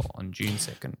as well on June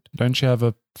 2nd. Don't you have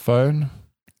a phone?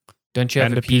 Don't you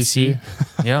have a PC?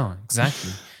 Yeah,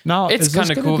 exactly. Now, it's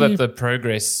kind of cool that the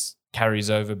progress carries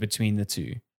over between the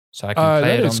two. So I can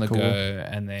play it on the go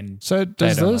and then play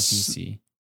it on my PC.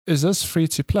 Is this free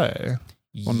to play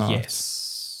or not?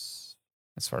 Yes.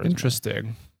 As far as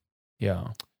interesting. Yeah.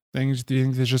 Do you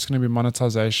think there's just going to be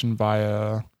monetization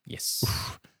via... Yes.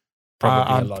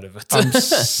 Probably a lot of it. I'm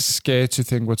scared to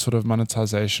think what sort of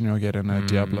monetization you'll get in a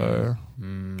Diablo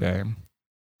game.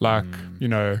 Like,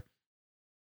 yeah,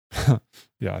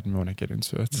 I didn't want to get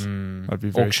into it. I'd be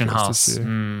very auction house. To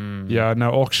see. Yeah,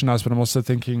 no, auction house, but I'm also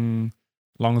thinking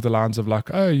along the lines of like,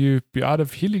 oh, you'd be out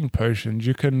of healing potions.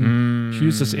 You can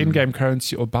use this in-game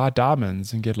currency or buy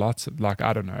diamonds and get lots of, like,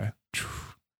 I don't know.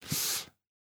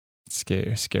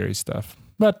 Scary stuff.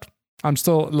 But I'm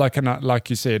still, like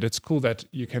you said, it's cool that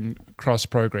you can cross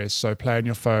progress. So play on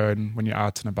your phone when you're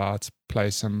out and about,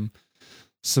 play some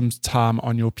some time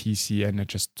on your PC and it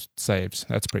just saves.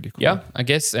 That's pretty cool. Yeah, I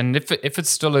guess. And if it's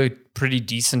still a pretty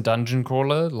decent dungeon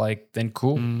crawler, like, then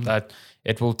cool. That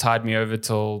it will tide me over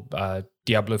till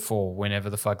Diablo 4,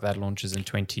 whenever the fuck that launches in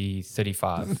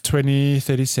 2035.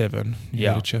 2037.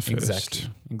 Yeah,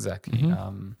 exactly.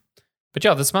 But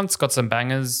yeah, this month's got some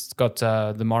bangers. It's got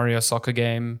the Mario Soccer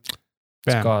game.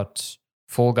 Bam. It's got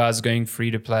Fall Guys going free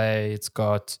to play. It's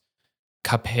got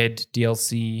Cuphead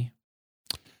DLC.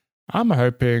 I'm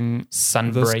hoping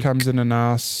Sunbreak. this comes in a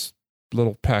nice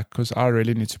little pack because I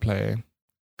really need to play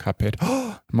Cuphead.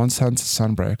 Monster Hunter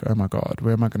Sunbreak. Oh my God.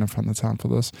 Where am I going to find the time for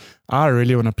this? I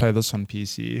really want to play this on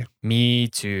PC. Me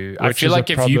too. I Which feel is a like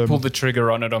if you problem. pull the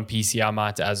trigger on it on PC, I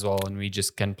might as well, and we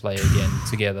just can play again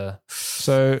together.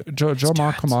 So John do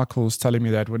Michael it. Michael's telling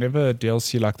me that whenever a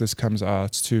DLC like this comes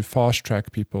out, to fast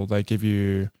track people, they give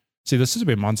you... See, this is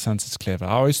where Monster Hunter's clever.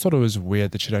 I always thought it was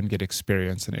weird that you don't get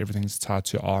experience and everything's tied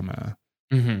to armor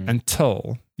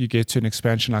until you get to an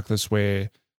expansion like this where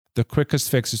the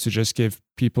quickest fix is to just give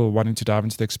people wanting to dive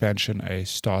into the expansion a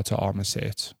starter armor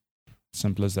set.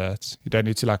 Simple as that. You don't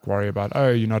need to like worry about, oh,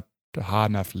 you're not high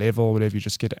enough level, whatever. You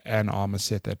just get an armor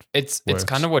set that It's works.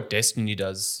 kind of what Destiny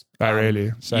does. Oh,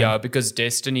 really? So, Yeah, because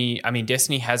Destiny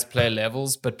has player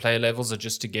levels, but player levels are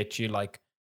just to get you like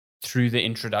through the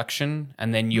introduction,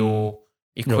 and then your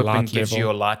equipment light gives level.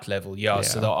 you a light level. Yeah,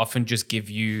 so they'll often just give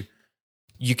you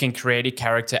can create a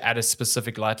character at a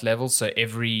specific light level, so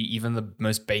even the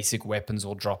most basic weapons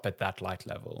will drop at that light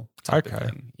level type of Okay.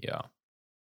 thing. Yeah.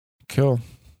 Cool.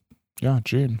 Yeah,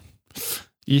 June.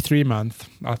 E3 month.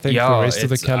 I think Yeah, the rest of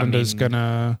the it's- calendar is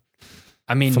gonna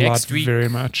next flood week very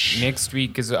much. Next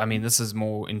week is, this is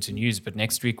more into news, but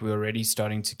next week we're already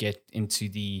starting to get into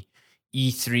the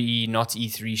E3, not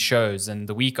E3 shows. And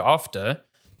the week after,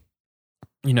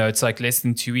 it's like less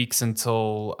than 2 weeks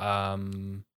until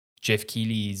Jeff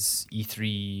Keighley's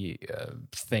E3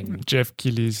 thing. Jeff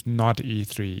Keighley's not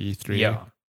E3 Yeah,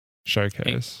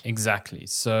 showcase. exactly.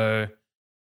 So,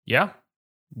 yeah,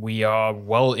 we are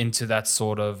well into that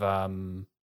sort of time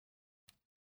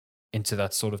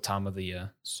of the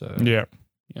year. So, Yeah.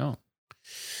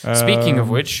 Speaking of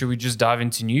which, should we just dive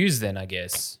into news then, I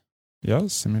guess?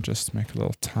 Yes, let me just make a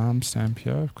little timestamp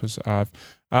here because I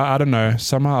don't know,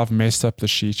 somehow I've messed up the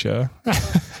sheet here.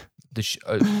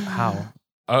 How?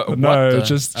 No,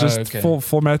 just okay.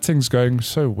 formatting's going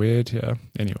so weird here.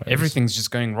 Anyway, Everything's just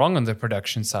going wrong on the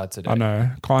production side today. I know,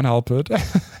 can't help it. Okay,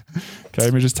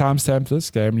 let me just timestamp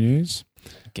this game news.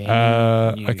 Game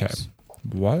news. Okay,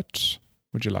 what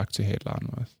would you like to headline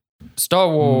with? Star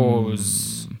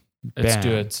Wars. Let's Bam.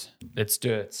 do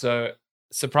it. So,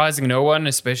 surprising no one,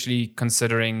 especially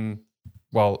considering,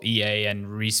 EA and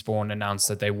Respawn announced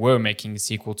that they were making a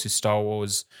sequel to Star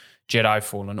Wars Jedi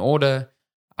Fallen Order.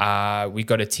 We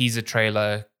got a teaser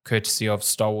trailer courtesy of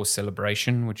Star Wars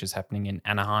Celebration, which is happening in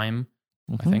Anaheim,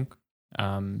 I think.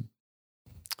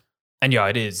 And yeah,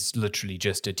 it is literally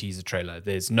just a teaser trailer.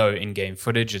 There's no in-game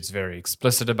footage. It's very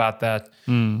explicit about that.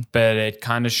 But it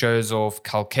kind of shows off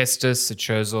Cal Kestis. It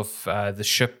shows off the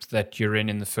ship that you're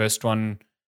in the first one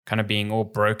kind of being all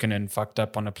broken and fucked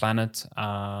up on a planet.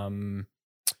 And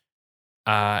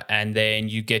then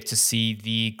you get to see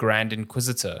the Grand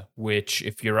Inquisitor, which,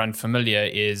 if you're unfamiliar,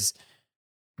 is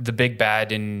the big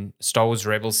bad in Star Wars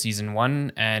Rebels Season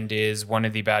 1 and is one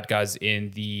of the bad guys in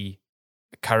the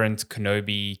current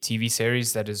Kenobi TV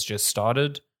series that has just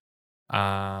started.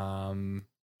 So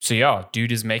yeah,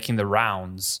 dude is making the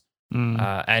rounds.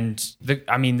 And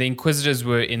the Inquisitors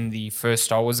were in the first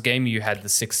Star Wars game. You had the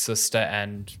Sixth Sister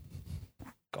and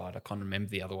God, I can't remember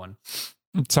the other one.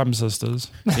 Some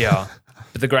sisters. Yeah.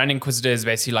 But the Grand Inquisitor is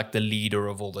basically like the leader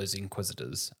of all those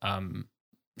Inquisitors.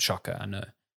 Shocker, I know.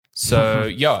 So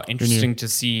yeah, interesting to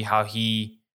see how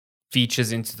he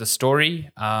features into the story.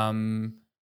 And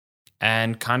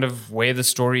kind of where the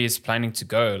story is planning to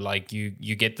go. Like you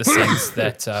get the sense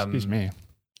that Excuse me.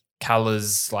 Cal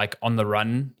is like on the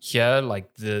run here. Like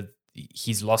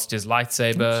he's lost his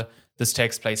lightsaber. This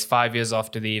takes place 5 years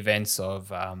after the events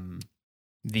of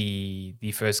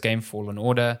the first game, Fallen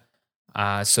Order.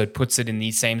 So it puts it in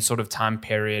the same sort of time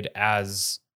period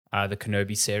as the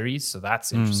Kenobi series. So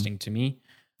that's interesting to me.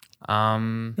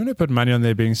 I'm going to put money on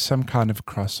there being some kind of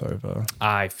crossover.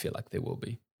 I feel like there will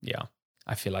be. Yeah.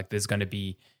 I feel like there's going to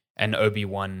be an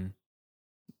Obi-Wan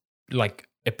like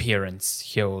appearance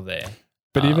here or there.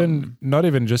 But not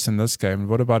even just in this game.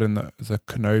 What about in the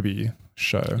Kenobi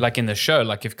show? Like in the show,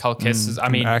 like if Cal Kestis,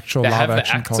 actual they have live the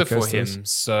action actor Cal for Kestis. him,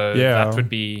 so Yeah. that would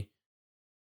be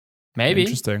maybe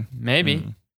Interesting.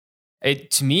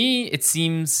 To me, it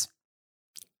seems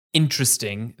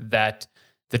interesting that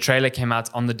the trailer came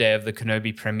out on the day of the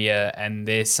Kenobi premiere, and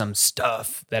there's some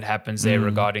stuff that happens there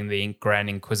regarding the Grand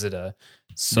Inquisitor.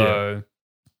 So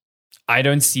I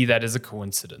don't see that as a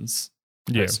coincidence,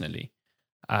 personally.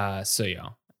 So yeah,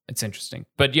 it's interesting.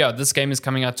 But yeah, this game is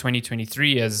coming out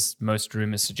 2023, as most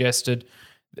rumors suggested.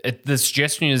 The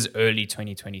suggestion is early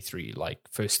 2023, like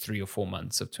first 3 or 4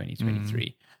 months of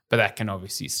 2023. But that can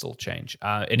obviously still change.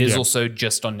 It is also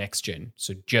just on next gen.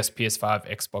 So just PS5,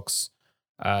 Xbox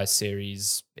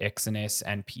Series X and S,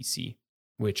 and PC,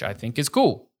 which I think is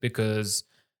cool because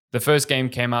the first game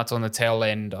came out on the tail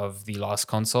end of the last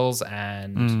consoles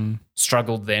and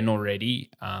struggled then already.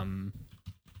 And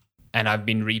I've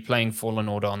been replaying Fallen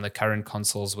Order on the current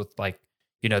consoles with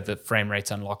the frame rate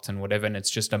unlocked and whatever, and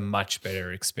it's just a much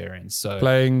better experience. So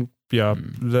playing,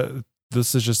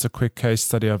 this is just a quick case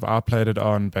study of I played it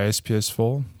on base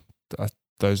PS4.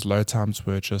 Those load times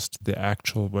were just the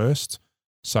actual worst.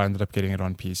 So I ended up getting it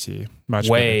on PC.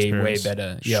 Way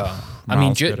better. Yeah. I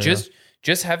mean,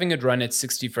 just having it run at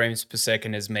 60 frames per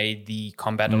second has made the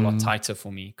combat a lot tighter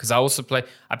for me. Because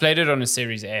I played it on a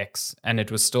Series X, and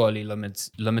it was still only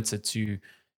limited to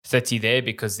 30 there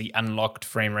because the unlocked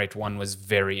frame rate one was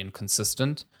very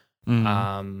inconsistent.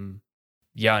 And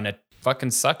it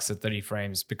fucking sucks at 30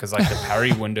 frames because the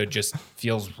parry window just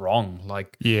feels wrong.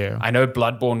 I know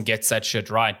Bloodborne gets that shit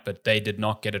right, but they did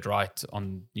not get it right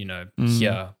on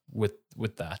here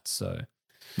with that. So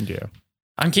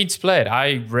I'm keen to play it.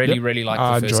 I really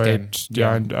like the first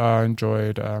game. I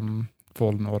enjoyed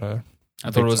Fallen Order.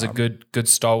 I thought it was a good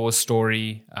Star Wars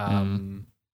story. Cal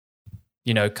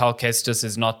Kestis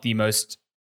is not the most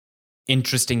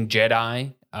interesting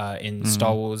Jedi in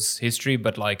Star Wars history,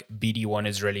 but BD1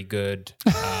 is really good.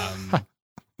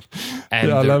 And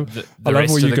the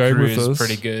rest of the crew is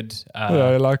pretty good.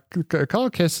 Cal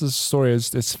Kestis' story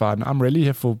is fun. I'm really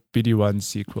here for BD1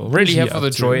 sequel. Really here for the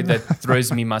droid that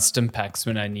throws me my stim packs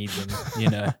when I need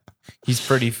them. He's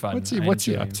pretty fun. What's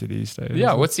he up to these days?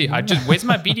 Yeah, what's he? Where's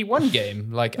my BD1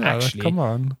 game? Actually, come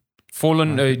on.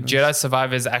 Fallen Jedi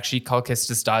Survivors, actually Cal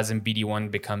Kestis dies and BD1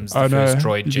 becomes the first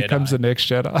droid Jedi. He becomes the next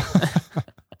Jedi.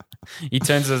 He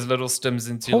turns his little stims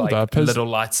into little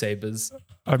lightsabers.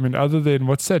 I mean, other than,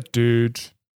 what's that dude?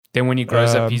 Then when he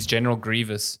grows up, he's General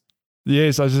Grievous.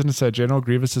 Yes, I was just going to say General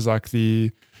Grievous is like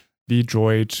the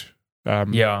droid. The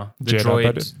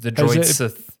droid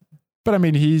Sith. But I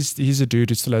mean, he's a dude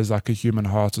who still has a human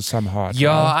heart or some heart. Yeah,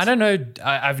 right? I don't know.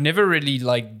 I've never really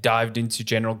dived into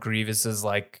General Grievous's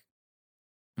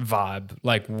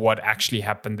vibe, what actually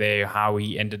happened there, how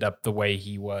he ended up the way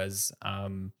he was.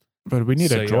 But we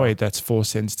need a droid that's Force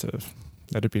sensitive.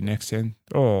 That'd be next gen.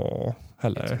 Oh,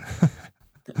 hello.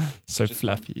 So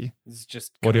fluffy.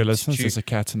 Audio listeners, there's a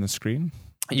cat in the screen.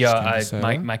 Yeah,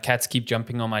 my cats keep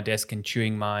jumping on my desk and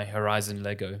chewing my Horizon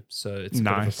Lego. So it's a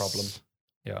bit of a problem.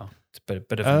 Yeah, it's a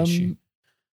bit of an issue.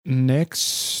 Next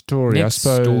story, I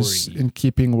suppose, in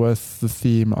keeping with the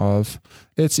theme of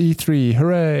it's E3,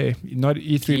 hooray! Not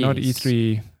E3, not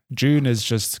E3. June is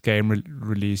just game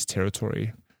release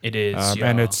territory. It is,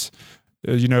 and it's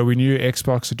we knew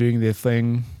Xbox are doing their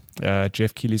thing.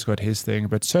 Jeff Keighley's got his thing,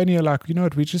 but Sony are like, you know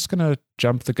what? We're just gonna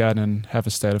jump the gun and have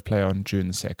a state of play on June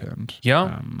 2nd.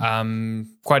 Yeah,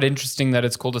 quite interesting that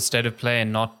it's called a state of play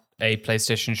and not a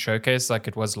PlayStation showcase like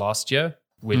it was last year,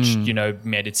 which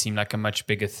made it seem like a much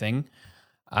bigger thing.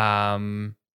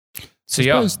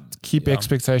 Keep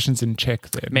expectations in check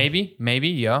then. Maybe.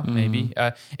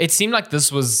 It seemed like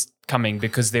this was coming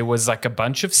because there was a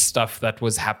bunch of stuff that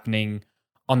was happening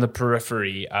on the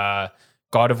periphery.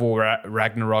 God of War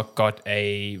Ragnarok got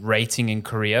a rating in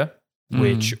Korea,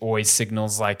 which always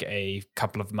signals a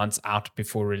couple of months out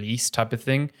before release type of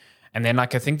thing. And then I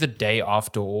think the day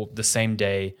after or the same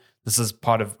day, this is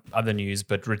part of other news,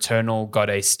 but Returnal got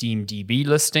a Steam DB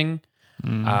listing.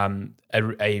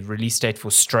 A release date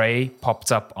for Stray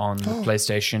popped up on the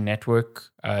PlayStation Network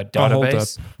database. Hold up.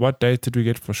 What date did we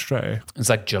get for Stray?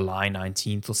 It's July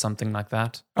 19th or something like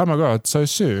that. Oh my God, so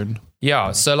soon.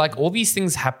 Yeah, so all these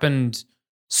things happened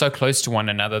so close to one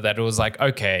another that it was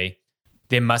okay,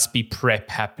 there must be prep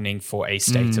happening for a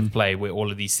state of play where all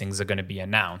of these things are going to be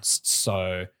announced.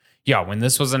 So yeah, when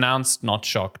this was announced, not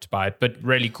shocked by it, but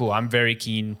really cool. I'm very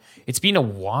keen. It's been a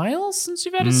while since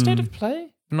we've had a state of play,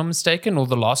 if I'm not mistaken, or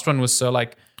the last one was so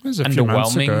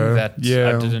underwhelming that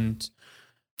I didn't.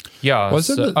 Yeah. It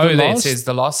says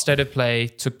the last state of play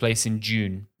took place in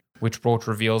June, which brought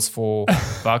reveals for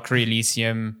Valkyrie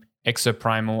Elysium,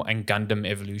 Exoprimal, and Gundam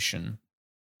Evolution.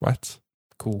 What?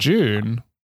 Cool. June?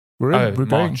 We're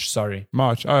March. Sorry,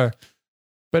 March. Oh,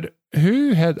 but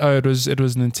who had? Oh, it was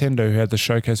Nintendo who had the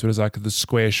showcase. It was the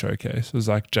Square showcase. It was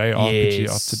JRPG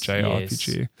after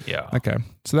JRPG. Yes. Yeah. Okay,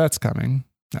 so that's coming.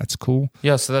 That's cool.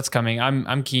 Yeah, so that's coming.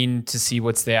 I'm keen to see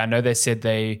what's there. I know they said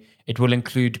it will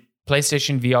include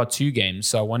PlayStation VR 2 games.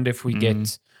 So I wonder if we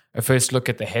get a first look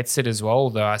at the headset as well,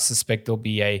 though I suspect there'll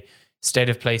be a state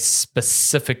of play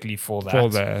specifically for that. For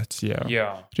that, yeah.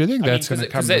 Yeah. Do you think that's going to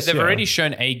come this they've year? already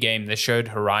shown a game. They showed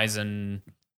Horizon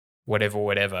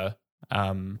whatever.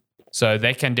 So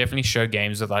they can definitely show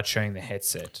games without showing the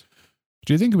headset.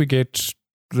 Do you think we get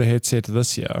the headset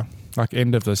this year? Like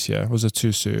end of this year? Was it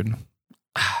too soon?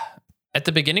 At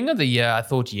the beginning of the year, I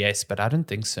thought yes, but I don't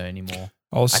think so anymore.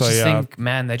 Also, I just think,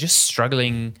 man, they're just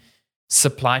struggling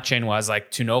supply chain wise,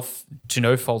 like to no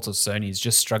fault of Sony's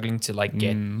just struggling to like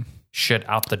get shit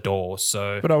out the door.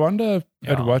 So, but I wonder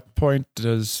at what point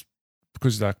does,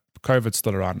 because like COVID's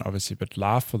still around, obviously, but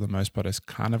life for the most part has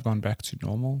kind of gone back to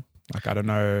normal. Like, I don't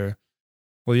know.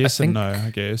 Well, yes and no,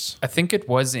 I guess. I think it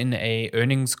was in a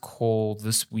earnings call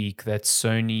this week that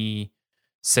Sony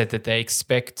said that they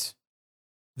expect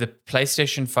the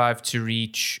PlayStation 5 to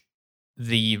reach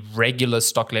the regular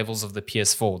stock levels of the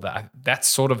PS4. That's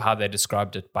sort of how they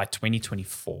described it by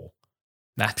 2024.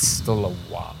 That's still a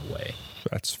while away.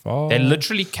 That's far. They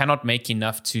literally cannot make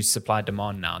enough to supply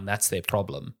demand now, and that's their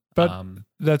problem. But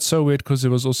that's so weird because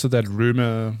there was also that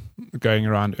rumor going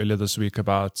around earlier this week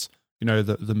about, you know,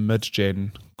 the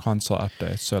mid-gen console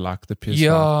update. So like the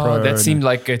PS5 Pro. That seemed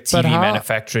like a TV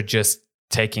manufacturer just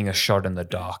taking a shot in the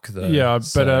dark, though. Yeah,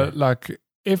 but like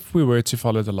if we were to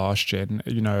follow the last gen,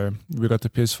 you know, we got the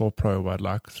PS4 Pro,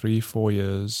 like 3-4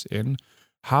 years in.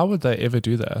 How would they ever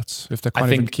do that if they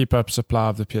can't even keep up supply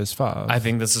of the PS5? I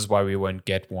think this is why we won't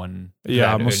get one.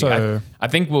 Yeah, I'm also. I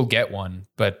think we'll get one,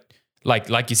 but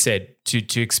like you said,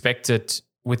 to expect it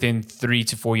within 3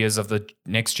 to 4 years of the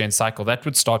next gen cycle, that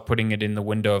would start putting it in the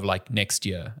window of like next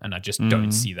year, and I just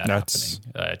don't see that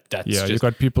happening. You've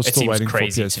got people still waiting for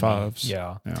PS5s.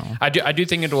 Yeah, I do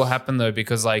think it will happen though,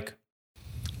 because like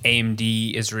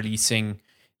AMD is releasing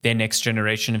their next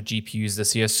generation of GPUs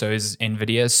this year, so is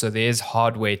NVIDIA. So there's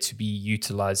hardware to be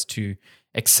utilized to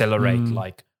accelerate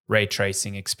like ray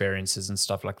tracing experiences and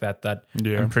stuff like that.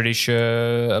 I'm pretty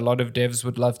sure a lot of devs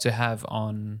would love to have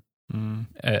on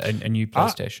a new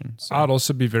PlayStation. I'd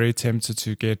also be very tempted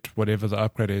to get whatever the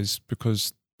upgrade is,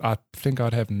 because I think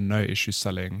I'd have no issue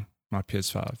selling my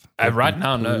PS5. Right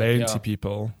now, no. Plenty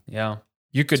people. Yeah.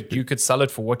 You could sell it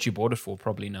for what you bought it for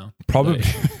probably now. Probably.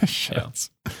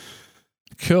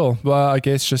 Cool. Well, I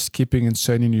guess just keeping in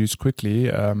Sony news quickly,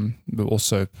 but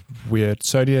also weird.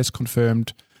 Sony has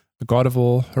confirmed the God of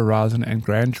War, Horizon, and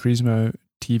Gran Turismo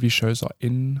TV shows are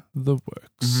in the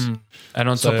works. Mm-hmm. And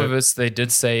on top of this, they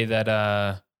did say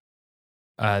that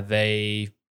they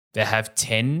have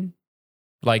 10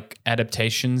 like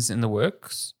adaptations in the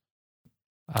works,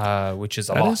 which is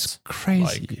a lot. That is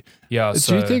crazy. So,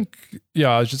 do you think? Yeah,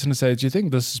 I was just going to say, do you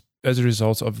think this is as a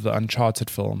result of the Uncharted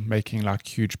film making like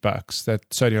huge bucks that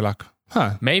Sony are like,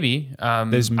 maybe. I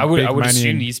would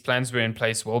assume these plans were in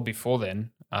place well before then.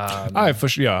 For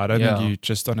sure. Yeah, I don't think you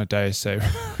just on a day say.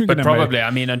 But probably, I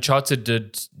mean, Uncharted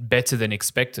did better than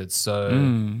expected.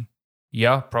 So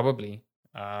yeah, probably.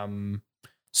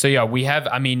 So yeah, we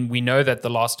know that The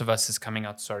Last of Us is coming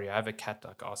out. Sorry, I have a cat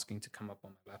like asking to come up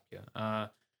on my lap here.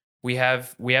 We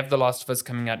have The Last of Us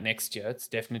coming out next year. It's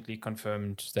definitely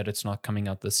confirmed that it's not coming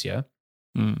out this year.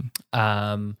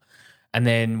 And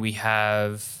then we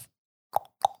have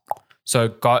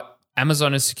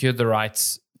Amazon has secured the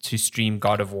rights to stream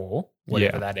God of War,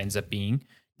 whatever that ends up being.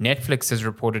 Netflix has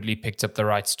reportedly picked up the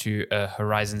rights to a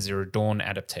Horizon Zero Dawn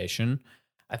adaptation.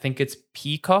 I think it's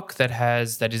Peacock that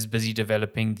is busy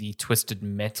developing the Twisted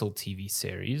Metal TV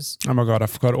series. Oh my God, I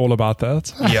forgot all about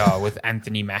that. Yeah, with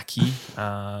Anthony Mackie.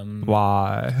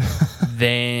 Why?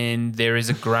 Then there is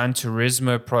a Gran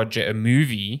Turismo project, a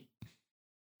movie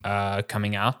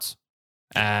coming out.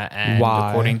 And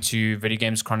according to Video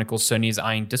Games Chronicle, Sony is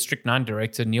eyeing District 9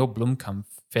 director Neil Blomkamp,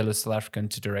 fellow South African,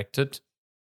 to direct it.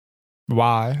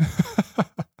 Why?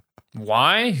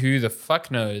 Why? Who the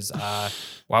fuck knows?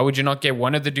 Why would you not get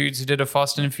one of the dudes who did a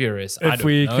Fast and Furious? If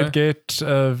we could get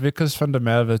Wikus van der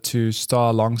Merwe to star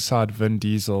alongside Vin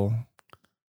Diesel.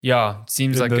 Yeah,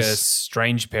 seems like a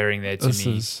strange pairing there to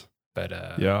me. But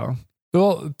yeah.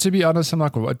 Well, to be honest, I'm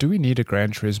like, what, do we need a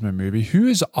Gran Turismo movie? Who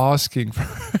is asking for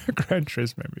a Gran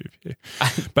Turismo movie?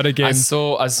 But again, I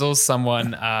saw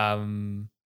someone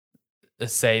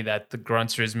say that the Gran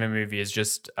Turismo movie is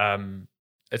just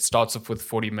it starts off with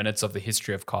 40 minutes of the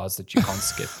history of cars that you can't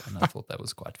skip, and I thought that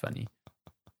was quite funny.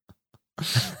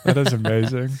 That is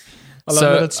amazing. I love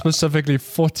that it's specifically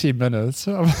 40 minutes.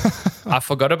 I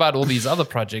forgot about all these other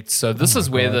projects. So this is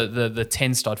where the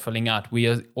 10 start filling out. We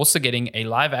are also getting a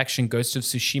live action Ghost of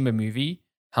Tsushima movie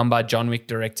helmed by John Wick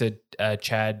director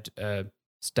Chad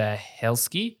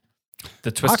Stahelski,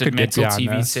 the Twisted Metal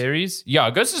TV series. Yeah,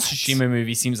 Ghost of Tsushima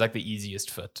movie seems like the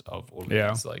easiest fit of all of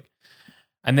these. Like,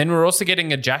 and then we're also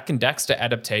getting a Jack and Daxter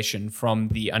adaptation from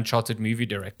the Uncharted movie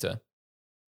director.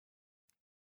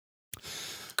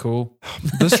 Cool.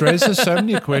 This raises so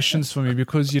many questions for me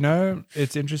because, you know,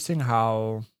 it's interesting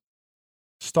how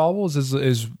Star Wars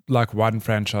is like one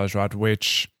franchise, right?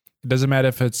 Which it doesn't matter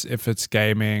if it's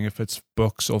gaming, if it's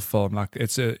books or film, like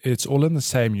it's all in the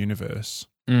same universe.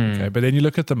 Okay, but then you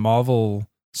look at the Marvel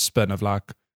spin of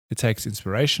like it takes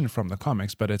inspiration from the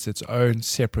comics, but it's its own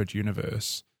separate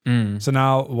universe. So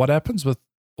now what happens with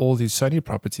all these Sony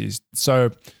properties? So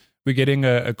we're getting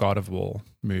a God of War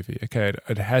movie. Okay,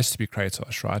 it has to be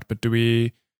Kratos, right? But do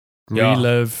we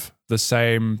relive the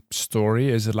same story?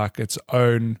 Is it like its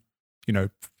own, you know,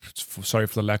 sorry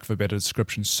for the lack of a better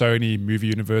description, Sony movie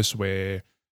universe where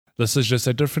this is just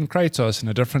a different Kratos and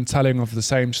a different telling of the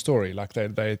same story? Like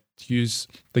they use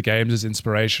the games as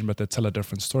inspiration, but they tell a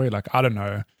different story. Like, I don't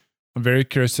know. I'm very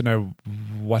curious to know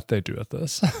what they do with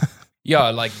this.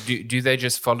 Yeah, like do they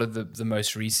just follow the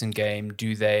most recent game? Do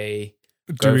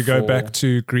we go back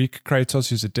to Greek Kratos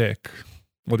who's a dick?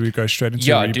 Or do we go straight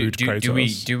into reboot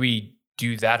Kratos? Do we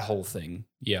do that whole thing?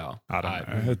 Yeah. I don't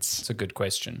know. It's a good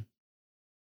question.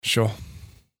 Sure.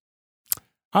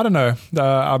 I don't know.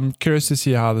 I'm curious to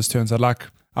see how this turns out. Like,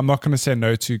 I'm not going to say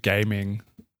no to gaming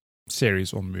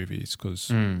series or movies because,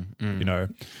 you know,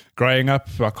 growing up,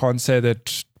 I can't say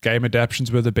that game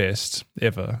adaptations were the best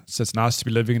ever. So it's nice to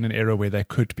be living in an era where they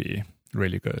could be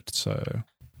really good. So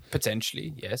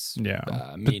potentially, yes. Yeah.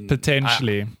 I mean,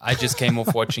 potentially. I just came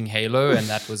off watching Halo, and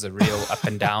that was a real up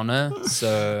and downer.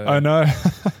 So I know.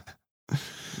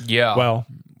 Yeah. Well,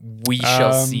 we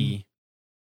shall see.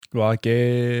 Well, I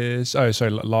guess. Oh,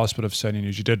 sorry. Last bit of Sony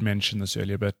news. You did mention this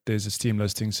earlier, but there's a Steam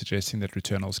listing suggesting that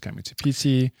Returnal is coming to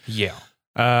PC. Yeah.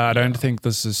 I don't think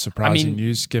this is surprising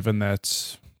news, given that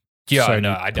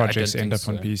Sony projects end up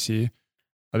on PC.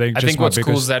 I think what's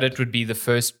cool is that it would be the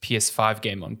first PS5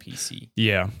 game on PC.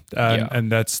 Yeah. And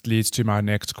that leads to my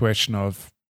next question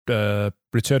of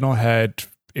Returnal had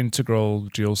integral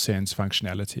DualSense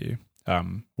functionality.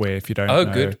 Where if you don't know,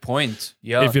 good point.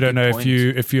 Yeah, if you don't know,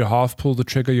 if you half pull the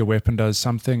trigger, your weapon does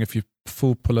something. If you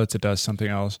full pull it, it does something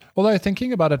else. Although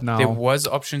thinking about it now, there was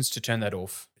options to turn that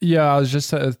off. Yeah, I was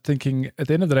just thinking. At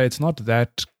the end of the day, it's not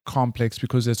that complex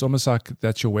because it's almost like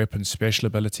that's your weapon's special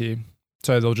ability.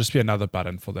 So there'll just be another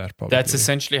button for that. Probably that's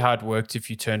essentially how it worked. If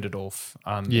you turned it off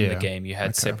in the game, you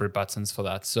had separate buttons for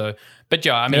that. So, but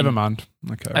yeah, I mean, never mind.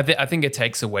 Okay, I think it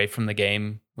takes away from the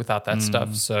game without that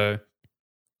stuff. So.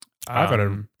 I got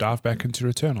to dive back into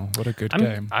Returnal. What a good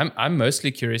game. I'm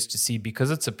mostly curious to see, because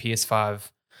it's a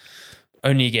PS5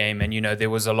 only game, and you know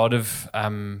there was a lot of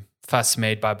fuss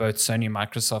made by both Sony and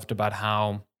Microsoft about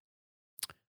how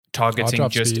targeting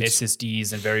just speeds.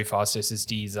 SSDs and very fast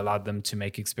SSDs allowed them to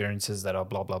make experiences that are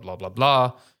blah blah blah blah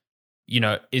blah. You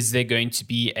know, is there going to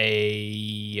be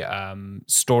a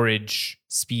storage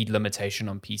speed limitation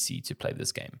on PC to play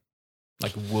this game?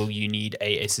 Like, will you need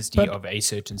a SSD of a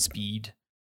certain speed?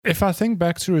 If I think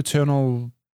back to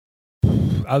Returnal,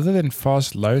 other than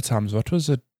fast load times, what was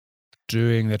it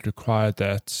doing that required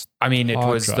that? I mean, it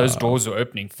was drive? Those doors were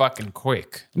opening fucking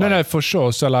quick. No, for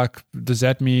sure. So, like, does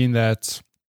that mean that,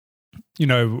 you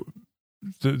know,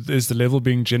 is the level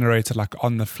being generated like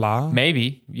on the fly?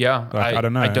 Maybe, yeah. Like, I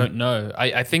don't know. I don't know.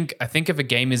 I think if a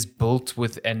game is built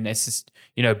with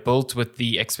built with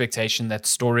the expectation that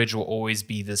storage will always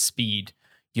be the speed,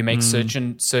 you make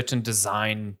certain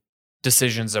design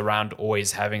decisions around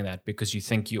always having that because you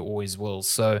think you always will.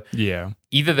 So yeah,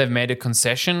 either they've made a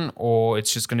concession or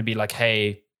it's just going to be like,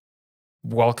 hey,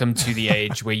 welcome to the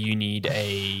age where you need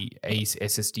a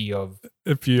SSD of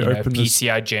if you open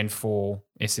PCI Gen 4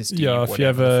 SSD. Yeah, if you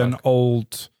have an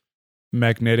old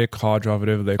magnetic hard drive,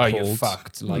 whatever they're called, you're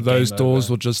fucked. Like, those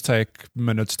doors will just take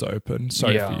minutes to open.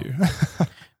 Sorry for you.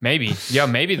 Maybe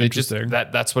they just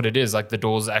that's what it is. Like the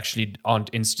doors actually aren't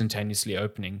instantaneously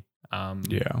opening.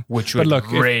 Which would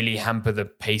really hamper the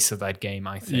pace of that game,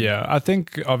 I think. Yeah, I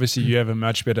think obviously you have a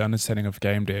much better understanding of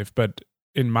game dev, but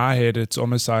in my head, it's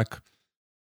almost like,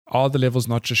 are the levels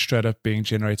not just straight up being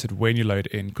generated when you load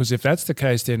in? Because if that's the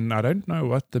case, then I don't know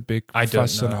what the big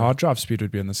fuss on hard drive speed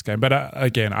would be in this game. But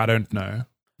again, I don't know.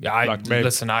 Yeah,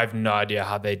 listen, I have no idea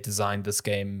how they designed this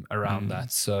game around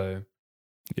that. So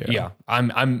yeah,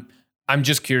 I'm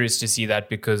just curious to see that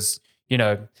because, you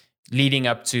know, leading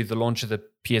up to the launch of the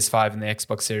PS5 and the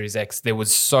Xbox Series X, there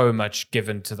was so much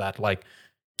given to that. Like,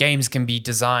 games can be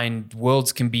designed,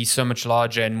 worlds can be so much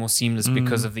larger and more seamless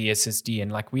because of the SSD.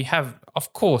 And like we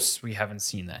haven't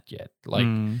seen that yet. Like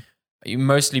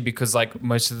mostly because like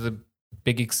most of the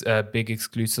big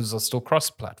exclusives are still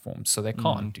cross-platform, so they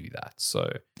can't do that.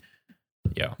 So,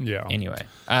 yeah. Anyway,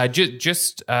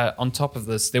 just on top of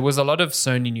this, there was a lot of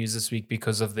Sony news this week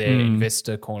because of their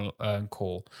investor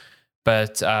call.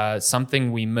 But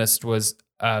something we missed was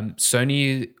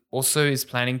Sony also is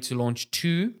planning to launch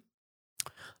 2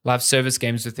 live service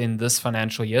games within this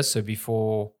financial year, so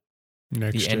before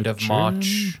the end of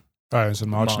March. Oh, it's in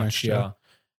March next year.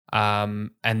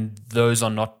 And those are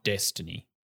not Destiny.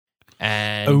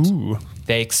 And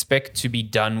they expect to be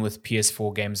done with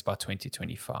PS4 games by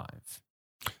 2025.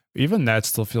 Even that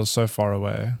still feels so far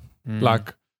away.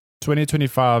 Like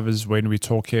 2025 is when we're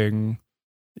talking,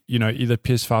 either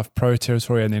PS5 Pro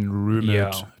territory and then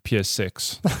rumored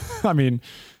PS6. I mean,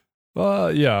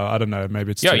 well, yeah, I don't know.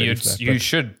 Maybe it's you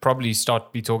should probably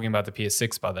start be talking about the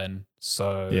PS6 by then.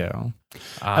 So yeah,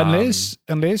 unless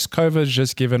COVID's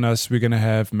just given us, we're going to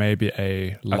have maybe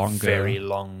a very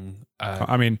long.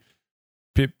 I mean,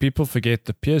 people forget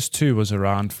the PS2 was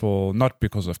around for, not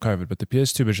because of COVID, but the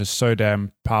PS2 was just so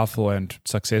damn powerful and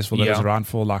successful that it was around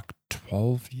for like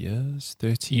 12 years,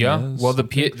 13 years. Yeah, well, the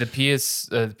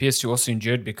PS2 also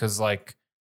endured because like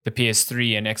the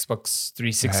PS3 and Xbox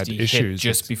 360 hit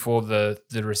just before the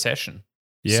recession.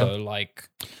 Yeah. So like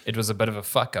it was a bit of a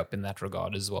fuck up in that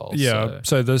regard as well. Yeah.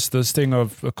 So this thing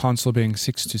of a console being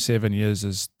 6 to 7 years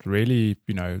is really,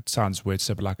 it sounds weird,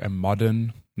 so like a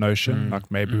modern notion. Like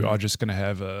maybe we are just going to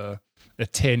have a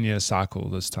 10-year cycle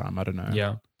this time. I don't know.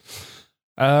 Yeah.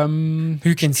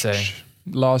 Who can say?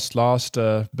 Last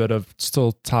bit of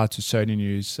still tied to Sony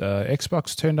news.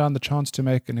 Xbox turned down the chance to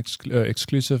make an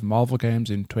exclusive Marvel games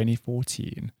in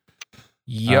 2014.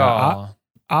 Yeah.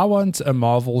 I want a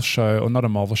Marvel show, or not a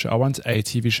Marvel show. I want a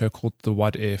TV show called The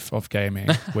What If of gaming,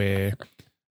 where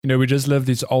we just live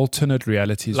these alternate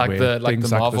realities, like where the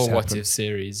Marvel What If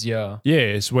series. Yeah.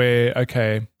 Yes, where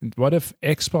what if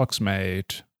Xbox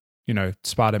made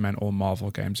Spider-Man or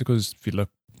Marvel games? Because if you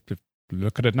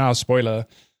look at it now, spoiler.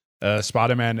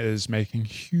 Spider-Man is making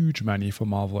huge money for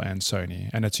Marvel and Sony,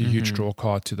 and it's a huge draw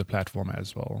card to the platform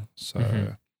as well.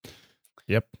 So,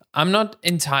 yep. I'm not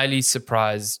entirely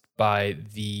surprised by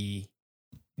the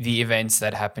events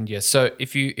that happened here. So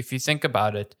if you think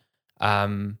about it,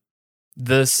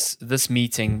 this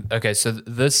meeting. Okay, so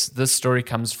this story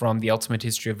comes from the Ultimate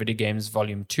History of Video Games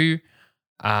Volume 2,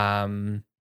 and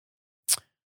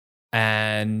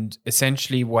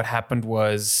essentially what happened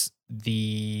was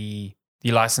the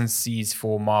licensees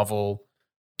for Marvel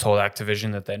told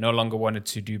Activision that they no longer wanted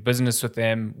to do business with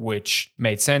them, which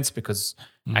made sense because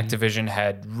Activision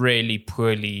had really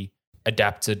poorly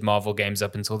adapted Marvel games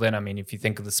up until then. I mean, if you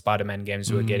think of the Spider-Man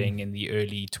games we were getting in the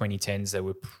early 2010s, they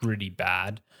were pretty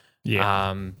bad.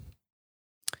 Yeah.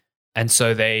 And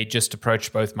so they just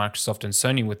approached both Microsoft and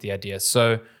Sony with the idea.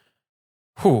 So,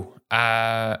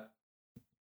 Microsoft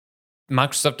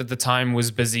at the time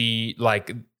was busy,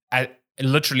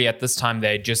 literally at this time,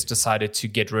 they just decided to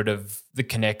get rid of the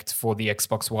Kinect for the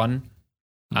Xbox One.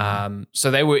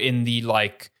 So they were in the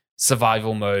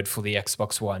survival mode for the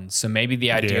Xbox One. So maybe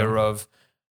the idea of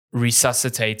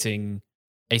resuscitating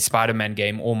a Spider-Man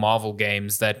game or Marvel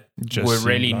games that just were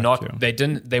really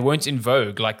they weren't in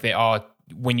vogue like they are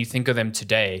when you think of them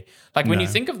today. When you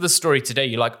think of the story today,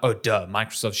 you're like, oh, duh,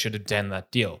 Microsoft should have done that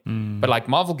deal. But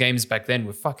Marvel games back then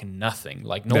were fucking nothing.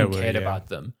 No one cared about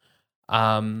them.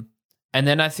 And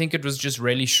then I think it was just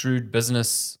really shrewd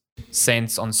business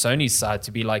sense on Sony's side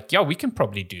to be like, yeah, we can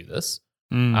probably do this.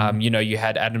 You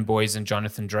had Adam Boyes and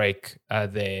Jonathan Drake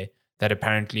there that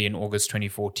apparently in August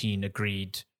 2014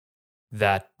 agreed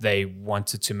that they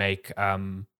wanted to make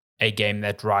a game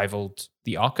that rivaled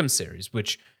the Arkham series,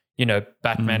 which,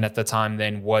 Batman at the time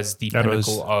then was the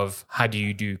pinnacle of how do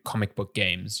you do comic book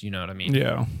games, you know what I mean?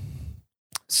 Yeah.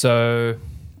 So,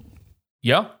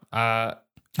 yeah, I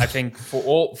think for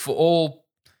all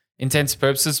intents and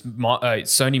purposes,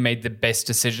 Sony made the best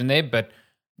decision there, but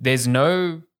there's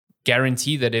no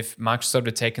guarantee that if Microsoft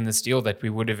had taken this deal that we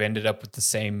would have ended up with the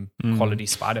same quality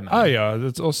Spider-Man. Oh yeah,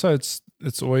 it's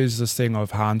always this thing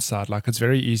of hindsight. It's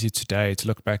very easy today to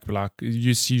look back,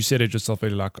 you said it yourself,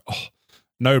 really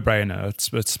no brainer.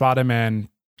 It's Spider-Man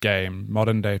game,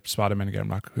 modern day Spider-Man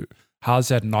game. How's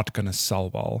that not going to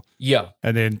sell well? Yeah.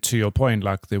 And then to your point,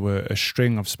 there were a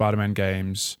string of Spider-Man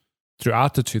games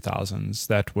throughout the 2000s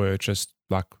that were just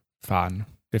fun,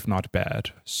 if not bad.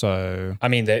 So I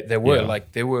mean, there were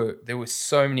there were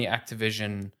so many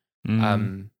Activision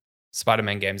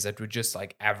Spider-Man games that were just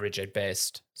average at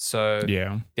best. So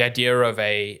the idea of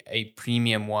a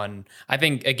premium one, I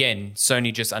think again,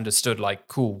 Sony just understood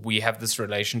cool, we have this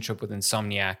relationship with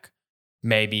Insomniac.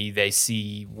 Maybe they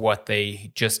see what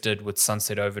they just did with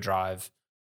Sunset Overdrive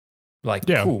Like,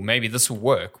 Yeah. cool, maybe this will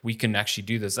work. We can actually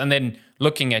do this. And then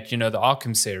looking at, the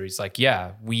Arkham series, like,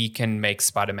 yeah, we can make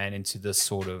Spider-Man into this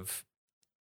sort of,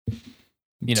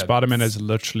 Spider-Man is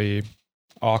literally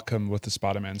Arkham with the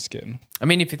Spider-Man skin. I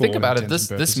mean, if you think all about it, intents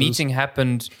and this purposes. meeting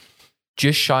happened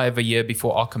just shy of a year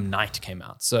before Arkham Knight came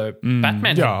out. So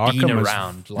Batman Yeah, had been Arkham was,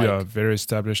 around. Like, very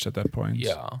established at that point.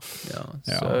 yeah.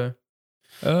 Yeah. So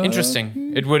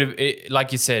interesting. It would have,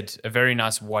 like you said, a very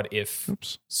nice what if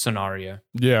scenario.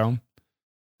 Yeah.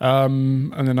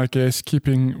 And then I guess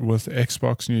keeping with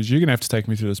Xbox news, you're going to have to take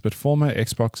me through this, but former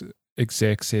Xbox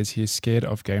exec says he is scared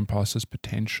of Game Pass's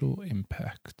potential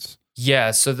impact.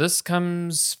 Yeah, so this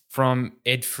comes from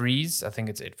Ed Fries. I think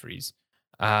it's Ed Fries,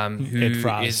 who Ed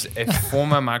Fries. is a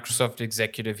former Microsoft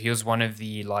executive. He was one of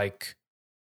the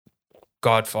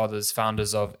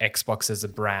founders of Xbox as a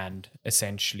brand,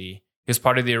 essentially. He was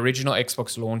part of the original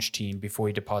Xbox launch team before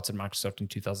he departed Microsoft in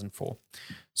 2004.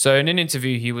 So in an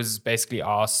interview, he was basically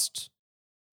asked,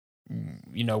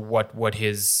 what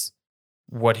his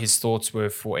thoughts were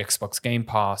for Xbox Game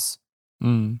Pass.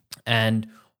 And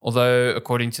although,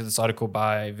 according to this article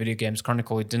by Video Games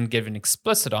Chronicle, it didn't give an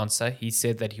explicit answer, he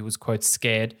said that he was, quote,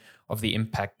 scared of the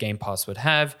impact Game Pass would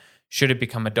have should it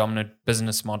become a dominant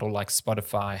business model like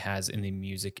Spotify has in the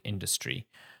music industry.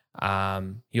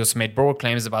 He also made broad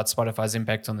claims about Spotify's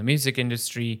impact on the music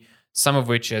industry, some of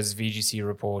which, as VGC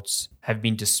reports, have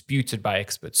been disputed by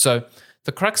experts. So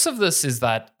the crux of this is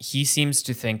that he seems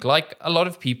to think, like a lot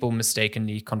of people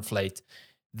mistakenly conflate,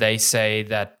 they say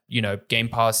that, Game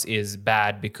Pass is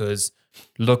bad because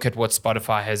look at what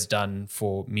Spotify has done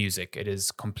for music. It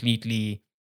is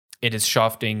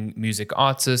shafting music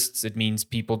artists. It means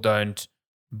people don't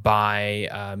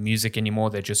buy music anymore.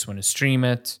 They just want to stream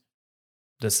it,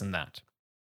 this and that.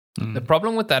 The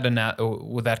problem with that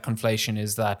conflation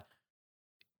is that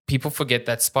people forget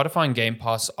that Spotify and Game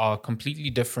Pass are completely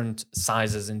different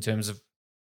sizes in terms of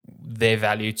their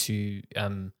value to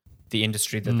the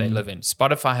industry that they live in.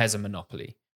 Spotify has a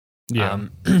monopoly. Yeah.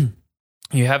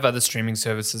 You have other streaming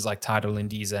services like Tidal and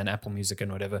Deezer and Apple Music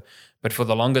and whatever, but for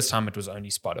the longest time it was only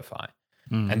Spotify.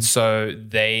 And so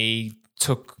they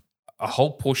took a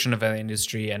whole portion of our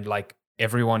industry and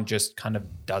everyone just kind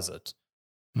of does it,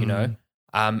 and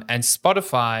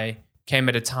Spotify came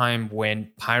at a time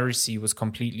when piracy was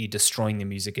completely destroying the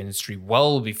music industry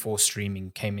well before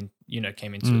streaming came into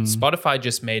it. Spotify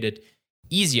just made it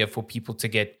easier for people to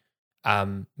get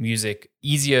music,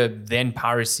 easier than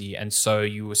piracy, and so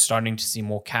you were starting to see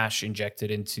more cash injected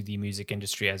into the music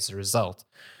industry as a result.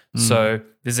 So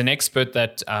there's an expert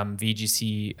that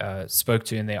VGC spoke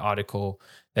to in their article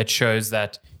that shows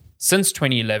that since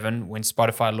 2011, when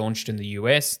Spotify launched in the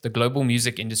US, the global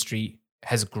music industry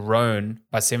has grown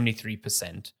by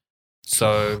 73%.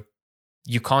 So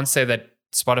you can't say that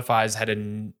Spotify has had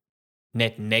a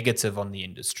net negative on the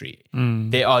industry.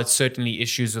 There are certainly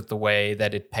issues with the way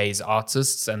that it pays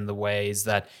artists and the ways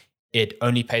that it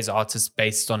only pays artists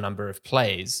based on number of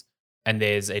plays. And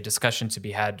there's a discussion to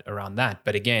be had around that.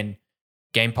 But again,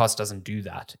 Game Pass doesn't do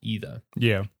that either.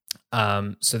 Yeah.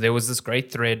 So there was this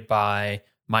great thread by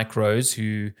Mike Rose,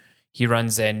 who he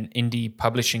runs an indie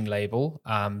publishing label.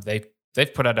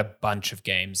 They've put out a bunch of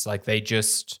games. They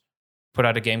just put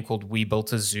out a game called We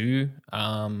Built a Zoo.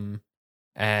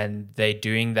 And they're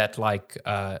doing that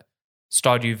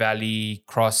Stardew Valley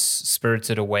cross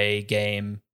Spirited Away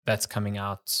game that's coming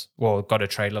out. Well, got a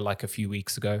trailer a few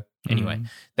weeks ago. Anyway,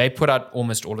 they put out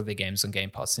almost all of their games on Game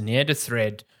Pass. And he had a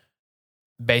thread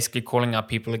basically calling out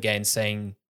people again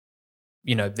saying,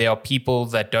 there are people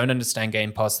that don't understand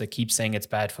Game Pass that keep saying it's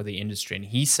bad for the industry. And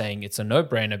he's saying it's a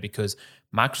no-brainer because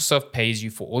Microsoft pays you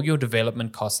for all your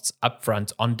development costs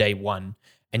upfront on day one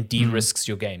and de-risks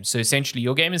your game. So essentially,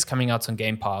 your game is coming out on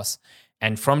Game Pass,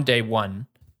 and from day one,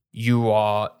 you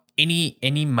are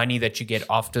any money that you get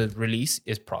after release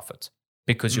is profit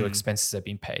because your expenses have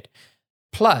been paid.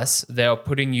 Plus, they are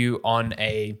putting you on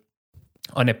a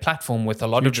platform with a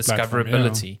lot of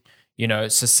discoverability.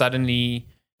 So suddenly,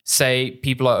 say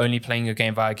people are only playing your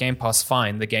game via Game Pass,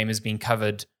 fine, the game is being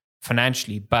covered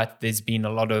financially, but there's been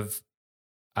a lot of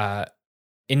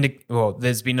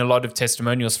there's been a lot of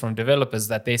testimonials from developers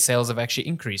that their sales have actually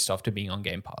increased after being on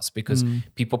Game Pass because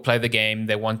people play the game,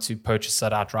 they want to purchase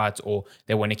it outright, or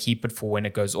they want to keep it for when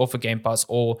it goes off of Game Pass,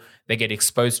 or they get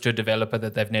exposed to a developer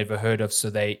that they've never heard of, so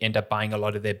they end up buying a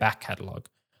lot of their back catalog.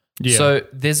 Yeah. So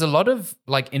there's a lot of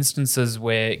instances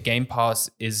where Game Pass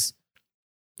is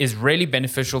really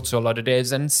beneficial to a lot of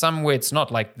devs, and some where it's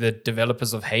not. The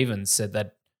developers of Haven said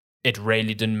that it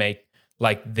really didn't make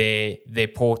their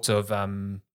port of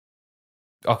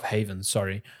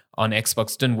on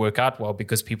Xbox didn't work out well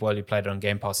because people only played it on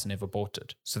Game Pass and never bought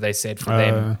it. So they said for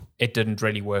them, it didn't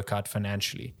really work out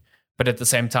financially. But at the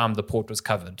same time, the port was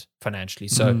covered financially.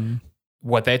 So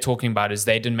what they're talking about is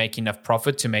they didn't make enough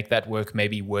profit to make that work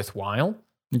maybe worthwhile.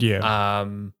 Yeah.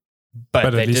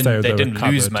 But they didn't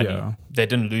lose money. Yeah. They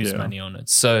didn't lose money on it.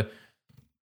 So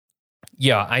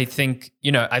yeah, I think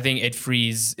Ed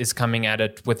Freeze is coming at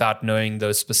it without knowing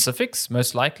those specifics,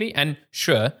 most likely. And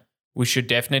sure, we should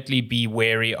definitely be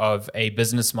wary of a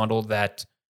business model that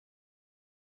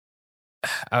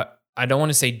I don't want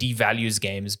to say devalues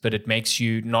games, but it makes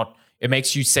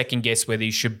you second guess whether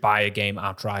you should buy a game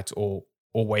outright or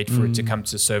wait for it to come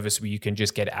to a service where you can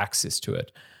just get access to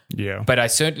it. Yeah. But I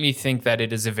certainly think that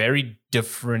it is a very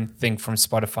different thing from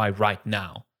Spotify right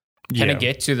now. Can it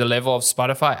get to the level of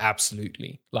Spotify?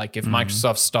 Absolutely. Like if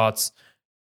Microsoft starts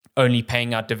only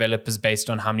paying out developers based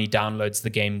on how many downloads the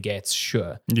game gets,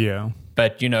 sure. Yeah.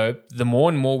 But, the more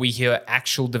and more we hear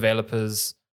actual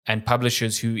developers and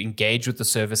publishers who engage with the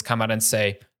service come out and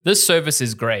say, this service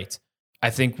is great, I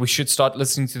think we should start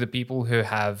listening to the people who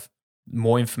have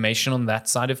more information on that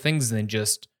side of things than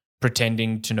just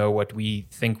pretending to know what we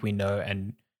think we know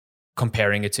and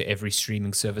comparing it to every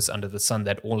streaming service under the sun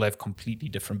that all have completely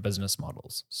different business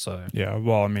models. So yeah,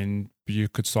 well, I mean, you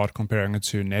could start comparing it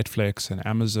to Netflix and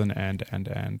Amazon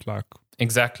and like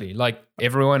exactly, like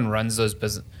everyone runs those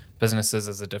businesses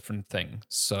as a different thing.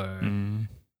 So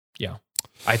yeah,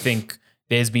 I think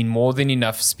there's been more than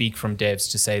enough speak from devs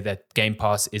to say that Game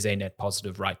Pass is a net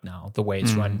positive right now. The way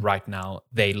it's run right now,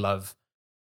 they love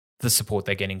the support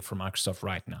they're getting from Microsoft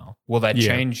right now. Will that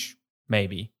change?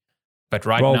 Maybe. But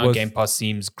right now, Game Pass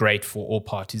seems great for all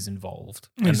parties involved.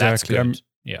 And exactly. That's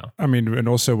good. I mean, and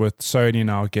also with Sony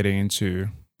now getting into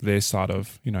their side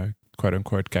of, quote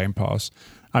unquote Game Pass,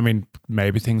 I mean,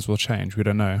 maybe things will change. We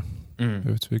don't know.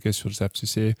 I guess we'll just have to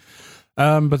see.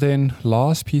 But then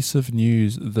last piece of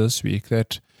news this week,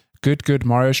 that good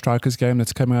Mario Strikers game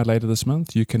that's coming out later this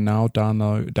month, you can now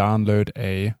download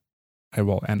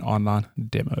an online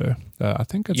demo. I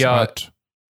think it's out.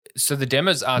 So the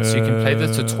demo's out, so you can play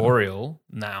the tutorial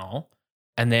now.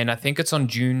 And then I think it's on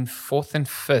June 4th and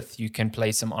 5th, you can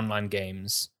play some online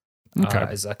games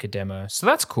as like a demo. So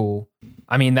that's cool.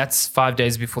 I mean, that's 5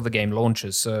 days before the game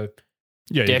launches. So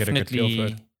yeah, you get a good feel for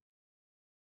it.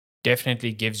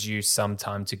 Definitely gives you some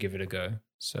time to give it a go.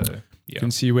 So yeah. You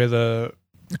can see whether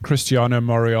Cristiano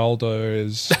Ronaldo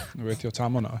is worth your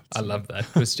time or not. I love that.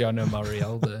 Cristiano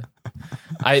Ronaldo.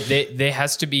 There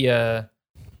has to be a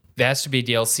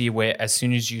DLC where as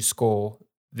soon as you score,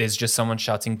 there's just someone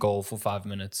shouting goal for 5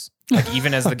 minutes. Like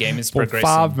even as the game is progressing.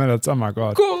 5 minutes. Oh my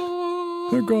God. Goal!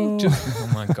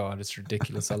 Oh my God. It's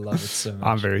ridiculous. I love it so much.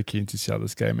 I'm very keen to see how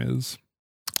this game is.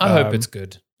 I hope it's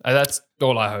good. That's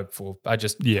all I hope for. I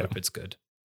just hope it's good.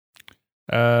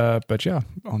 But yeah,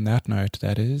 on that note,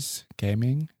 that is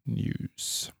gaming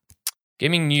news.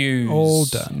 Gaming news. All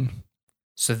done.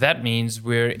 So that means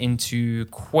we're into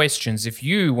questions. If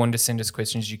you want to send us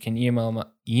questions, you can email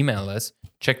us,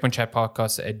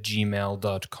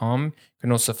 checkpointchatpodcast@gmail.com. You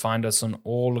can also find us on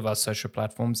all of our social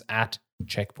platforms at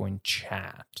Checkpoint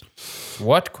Chat.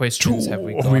 What questions have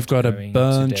we got? We've got a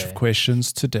bunch today? of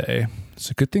questions today.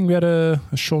 It's a good thing we had a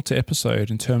shorter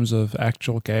episode in terms of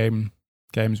actual games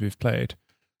we've played.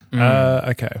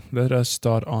 Okay, let us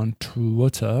start on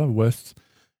Twitter with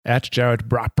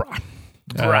 @JaredBrapra.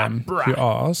 Who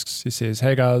asks, he says,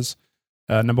 hey guys,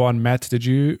 number one, Matt, did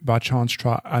you by chance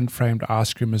try Unframed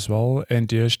Ice Cream as well in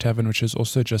Deer's Tavern, which is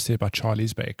also just there by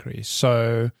Charlie's Bakery?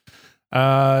 So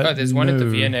there's one at the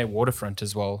V&A Waterfront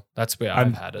as well. That's where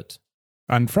I've had it.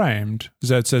 Unframed? Is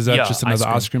that just another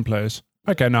ice cream place?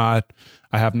 Okay, no, I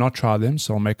have not tried them,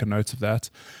 so I'll make a note of that.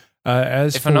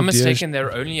 If I'm not mistaken,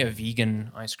 they're only a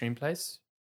vegan ice cream place.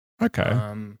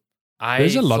 Okay.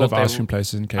 There's a lot of ice cream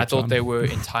places in Cape Town. I thought they were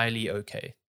entirely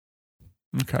okay.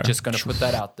 Okay. Just going to put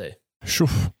that out there. Sure.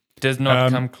 Does not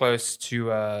come close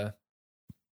to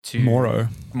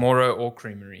Moro or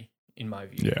Creamery, in my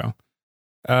view. Yeah.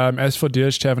 As for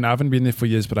Deer's Tavern, I haven't been there for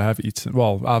years, but I have eaten.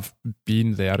 Well, I've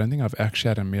been there. I don't think I've actually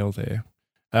had a meal there.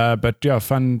 But yeah,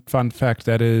 fun fact,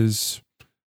 that is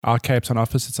our Cape Town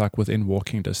office. It's like within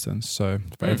walking distance. So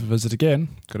if I ever visit again,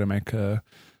 got to make a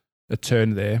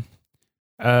turn there.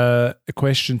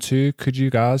 Question 2, could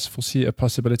you guys foresee a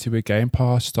possibility where Game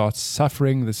Pass starts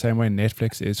suffering the same way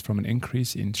Netflix is from an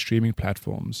increase in streaming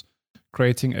platforms,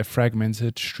 creating a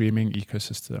fragmented streaming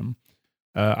ecosystem?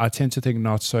 I tend to think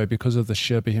not so because of the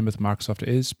sheer behemoth Microsoft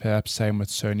is, perhaps same with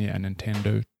Sony and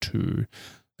Nintendo too.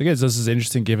 I guess this is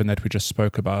interesting given that we just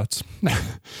spoke about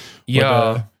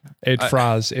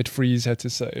Ed Freeze had to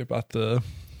say about the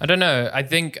I don't know. I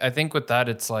think with that,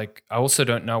 it's like I also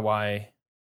don't know why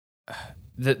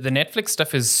the Netflix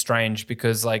stuff is strange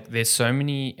because like there's so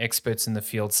many experts in the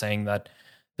field saying that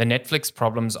the Netflix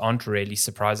problems aren't really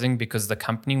surprising because the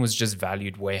company was just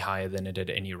valued way higher than it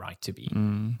had any right to be.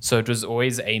 So it was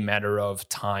always a matter of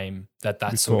time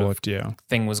that sort of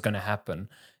thing was going to happen.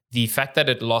 The fact that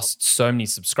it lost so many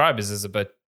subscribers is a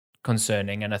bit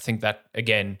concerning. And I think that,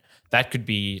 again, that could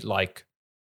be like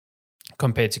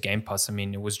compared to Game Pass. I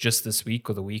mean, it was just this week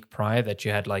or the week prior that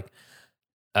you had like,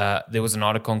 there was an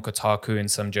article on Kotaku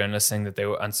and some journalists saying that they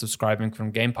were unsubscribing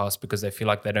from Game Pass because they feel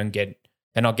like they're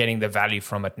not getting the value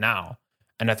from it now.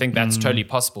 And I think that's totally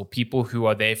possible. People who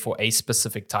are there for a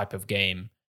specific type of game,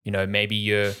 you know, maybe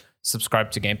you're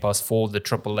subscribed to Game Pass for the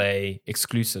AAA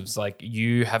exclusives. Like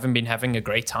you haven't been having a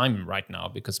great time right now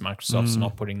because Microsoft's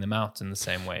not putting them out in the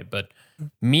same way. But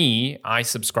me, I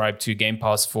subscribe to Game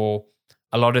Pass for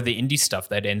a lot of the indie stuff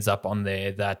that ends up on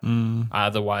there that I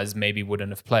otherwise maybe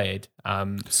wouldn't have played.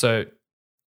 So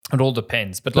it all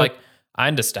depends. But like, I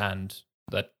understand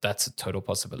that's a total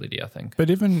possibility, I think. But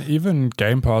even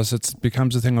Game Pass, it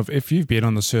becomes a thing of if you've been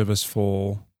on the service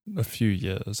for a few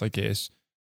years, I guess,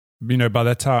 you know, by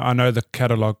that time, I know the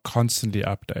catalog constantly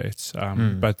updates,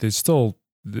 but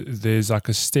there's like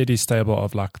a steady stable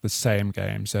of like the same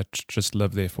games that just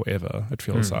live there forever, it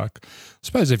feels like. I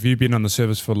suppose if you've been on the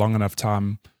service for long enough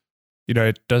time, you know,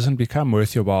 it doesn't become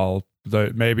worth your while.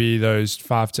 Though maybe those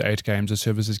 5 to 8 games the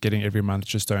service is getting every month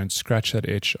just don't scratch that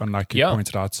itch. And like you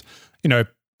pointed out, you know,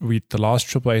 the last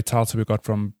AAA title we got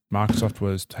from Microsoft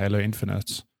was Halo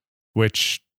Infinite,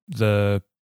 which the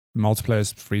multiplayer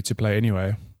is free to play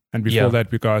anyway. And before that,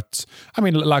 we got, I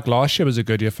mean, like last year was a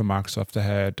good year for Microsoft. They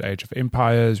had Age of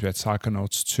Empires, we had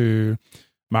Psychonauts 2,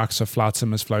 Microsoft Flight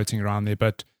Sim is floating around there.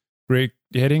 But we're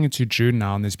heading into June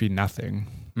now, and there's been nothing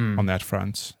on that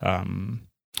front.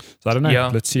 So I don't know.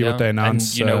 Let's see what they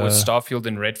announce. And, you know, with Starfield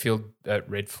and Redfall.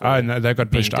 Oh, no, they got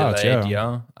pushed out,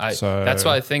 So that's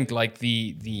why I think like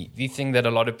the thing that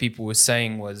a lot of people were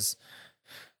saying was,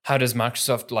 how does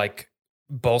Microsoft like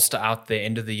bolster out their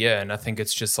end of the year? And I think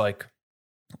it's just like,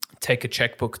 take a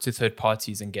checkbook to third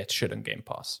parties and get shit on Game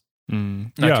Pass.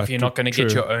 If you're not going to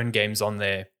get your own games on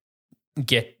there,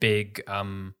 get big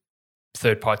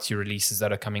third party releases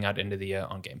that are coming out end of the year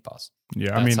on Game Pass.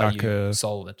 Yeah, that's I mean, how like you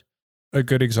solve it. A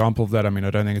good example of that, I mean, I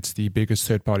don't think it's the biggest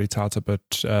third party title, but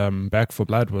Back 4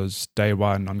 Blood was day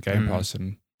one on Game Pass,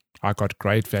 and I got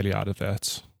great value out of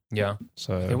that. Yeah.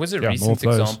 So there was a recent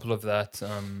example of that.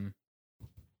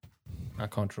 I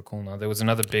can't recall now. There was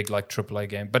another big like AAA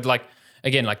game, but like,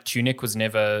 again, like Tunic was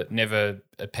never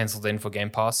penciled in for Game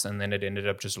Pass, and then it ended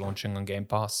up just launching on Game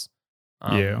Pass.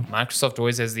 Microsoft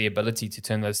always has the ability to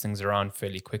turn those things around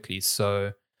fairly quickly.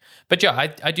 So, but yeah,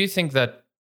 I do think that,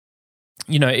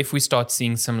 you know, if we start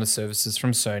seeing similar services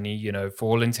from Sony, you know,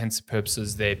 for all intents and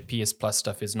purposes, their PS Plus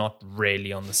stuff is not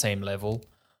really on the same level,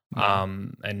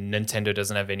 and Nintendo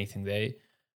doesn't have anything there.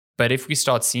 But if we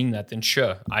start seeing that, then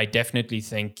sure, I definitely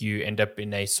think you end up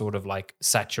in a sort of like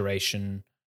saturation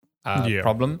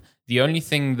problem. The only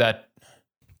thing that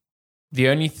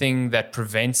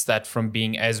prevents that from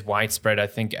being as widespread, I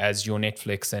think, as your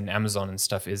Netflix and Amazon and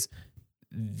stuff is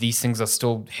these things are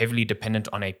still heavily dependent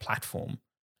on a platform.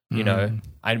 You know,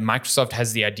 Microsoft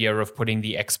has the idea of putting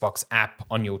the Xbox app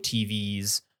on your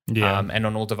TVs and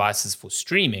on all devices for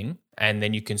streaming, and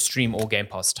then you can stream all Game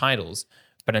Pass titles.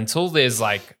 But until there's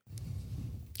like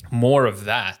more of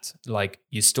that, like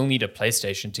you still need a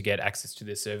PlayStation to get access to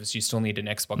their service. You still need an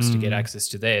Xbox to get access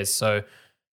to theirs. So,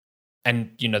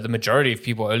 and you know, the majority of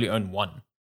people only own one.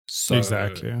 So,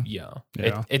 exactly.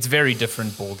 It's very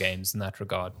different ball games in that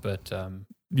regard. But I'm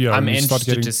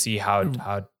interested to see how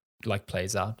it like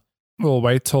plays out. Well,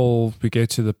 wait till we get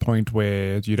to the point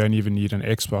where you don't even need an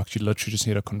Xbox. You literally just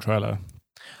need a controller.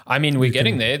 I mean, we're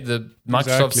getting there. The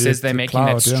Microsoft says they're making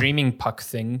that streaming puck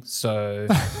thing. So,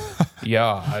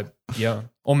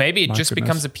 or maybe it just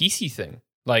becomes a PC thing,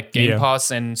 like Game Pass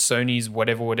and Sony's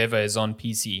whatever is on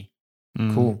PC.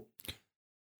 Cool.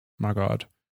 My God,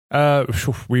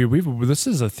 this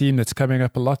is a theme that's coming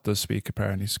up a lot this week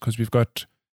apparently, because we've got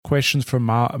questions from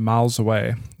miles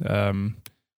away.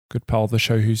 Good pal of the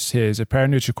show who says,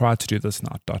 apparently it's required to do this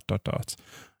now, ...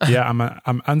 Yeah,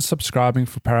 I'm unsubscribing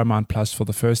for Paramount Plus for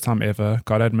the first time ever.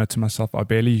 Gotta admit to myself, I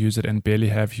barely use it and barely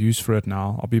have use for it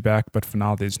now. I'll be back, but for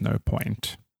now, there's no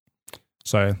point.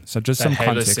 So just that some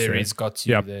Halo context series got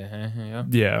you there.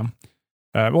 Yeah.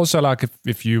 Also, like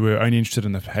if you were only interested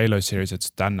in the Halo series,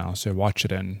 it's done now. So watch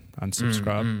it and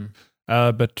unsubscribe.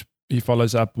 But he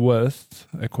follows up with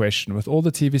a question: with all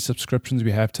the TV subscriptions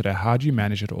we have today, how do you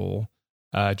manage it all?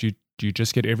 Do you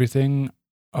just get everything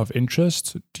of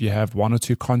interest? Do you have one or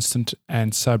two constant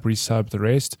and resub the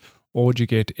rest? Or would you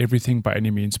get everything by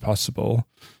any means possible?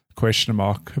 Question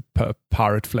mark,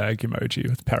 pirate flag emoji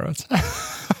with parrot.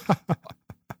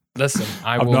 Listen,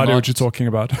 I have will no idea not, what you're talking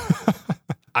about.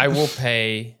 I will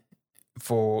pay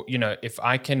for, if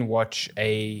I can watch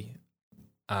a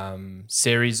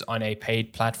series on a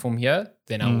paid platform here,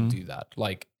 then I will do that.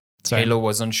 Like Same. Halo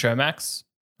was on Showmax,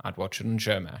 I'd watch it on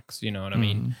Showmax, you know what I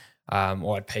mean?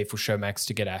 Or I'd pay for Showmax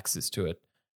to get access to it.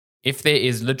 If there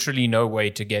is literally no way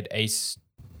to get a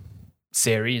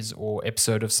series or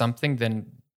episode of something,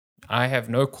 then I have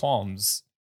no qualms.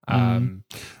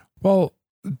 Well,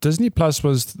 Disney Plus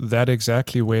was that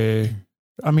exactly where,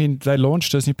 I mean, they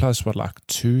launched Disney Plus, like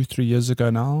 2-3 years ago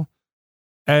now?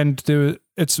 And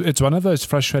it's one of those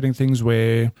frustrating things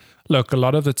where, look, a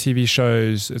lot of the TV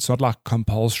shows, it's not like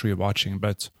compulsory watching,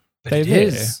 but they're there.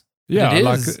 Is. Yeah, it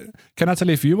like, is. Can I tell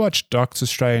you, if you watch Doctor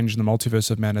Strange and the Multiverse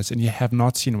of Madness and you have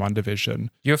not seen WandaVision,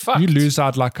 you're fucked. You lose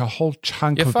out like a whole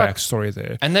chunk You're of fucked. backstory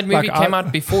there. And that movie came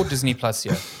out before Disney Plus,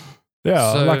 yeah.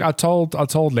 Yeah, So- like I told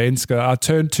Lenska, I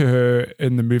turned to her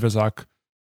in the movie, I was like,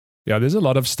 yeah, there's a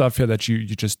lot of stuff here that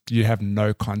you have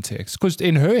no context. Because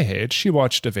in her head, she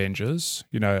watched Avengers,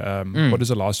 what is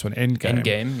the last one? Endgame.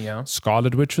 Endgame, yeah.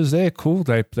 Scarlet Witch was there, cool.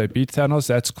 They beat Thanos,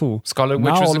 that's cool. Scarlet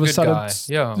Witch Now was all a of a good sudden, guy.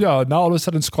 Yeah. Yeah, now all of a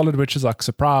sudden Scarlet Witch is like,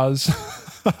 surprise.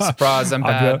 Surprise, I'm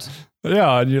bad.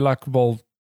 Yeah, and you're like, well,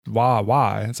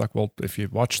 why? It's like, well, if you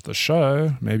watched the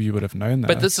show, maybe you would have known that.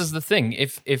 But this is the thing.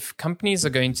 If companies are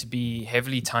going to be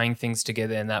heavily tying things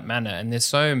together in that manner, and there's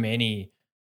so many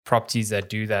properties that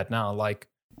do that now, like,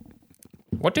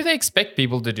 what do they expect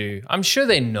people to do? I'm sure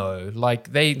they know.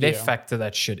 Like, they factor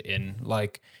that shit in.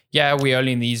 Like, yeah, we're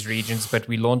only in these regions, but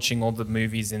we're launching all the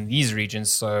movies in these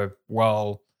regions. So,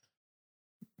 well,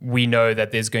 we know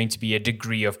that there's going to be a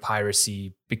degree of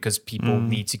piracy because people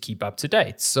need to keep up to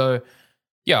date. So,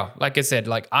 yeah, like I said,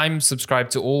 like I'm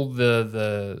subscribed to all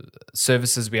the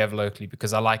services we have locally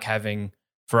because I like having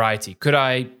variety. Could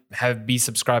I be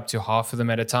subscribed to half of them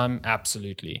at a time?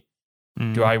 Absolutely.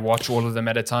 Do I watch all of them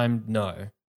at a time? No.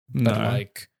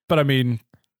 But I mean,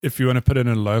 if you want to put it in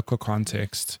a local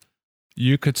context,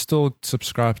 you could still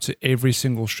subscribe to every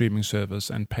single streaming service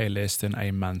and pay less than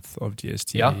a month of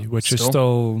DSTV, which is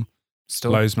still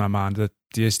blows my mind that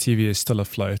DSTV is still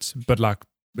afloat. But like,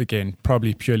 again,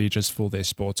 probably purely just for their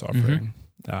sports offering.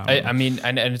 I mean,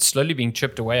 and it's slowly being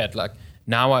chipped away at. Like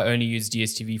now I only use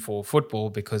DSTV for football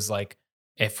because like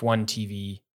F1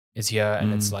 TV is here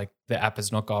and it's like the app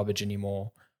is not garbage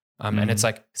anymore. And it's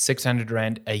like 600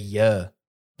 Rand a year.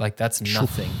 Like that's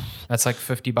nothing. That's like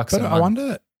 $50 a month. But I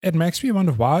wonder, it makes me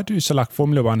wonder why so like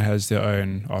Formula One has their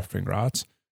own offering, right?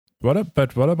 What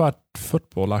about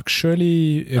football? Like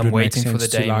surely it I'm would make waiting sense for the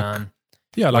day, to like, man.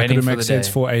 yeah, like it Waiting would for make the sense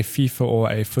day. for a FIFA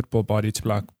or a football body to be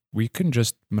like, we can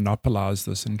just monopolize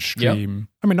this and stream.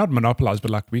 I mean, not monopolize,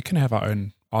 but like we can have our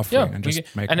own offering and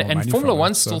just make more money and Formula from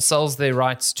One it. still sells their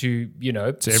rights to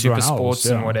everyone Super else, Sports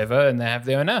and whatever, and they have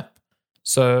their own app.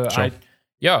 So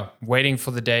Sure. waiting for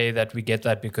the day that we get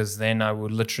that because then I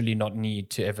would literally not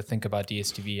need to ever think about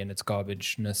DSTV and its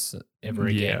garbageness ever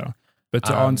again. Yeah, but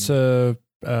to answer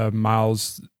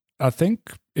Miles, I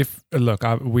think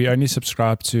we only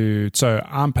subscribe to. So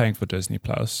I'm paying for Disney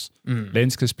Plus.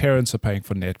 Lenska's parents are paying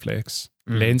for Netflix.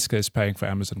 Lenska is paying for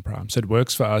Amazon Prime. So it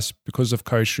works for us because of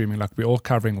co-streaming. Like we're all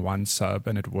covering one sub,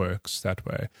 and it works that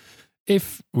way.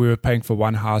 If we were paying for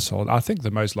one household, I think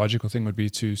the most logical thing would be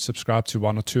to subscribe to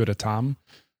one or two at a time.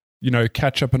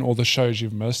 Catch up on all the shows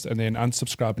you've missed and then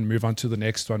unsubscribe and move on to the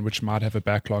next one, which might have a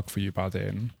backlog for you by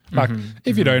then. Like,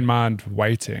 if you don't mind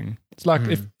waiting. It's like,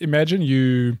 imagine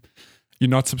you're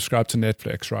not subscribed to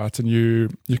Netflix, right? And you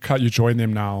join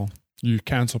them now. You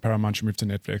cancel Paramount, you move to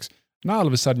Netflix. Now, all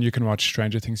of a sudden, you can watch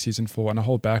Stranger Things Season 4 and a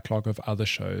whole backlog of other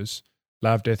shows.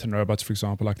 Love, Death, and Robots, for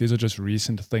example. Like, these are just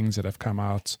recent things that have come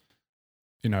out,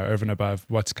 over and above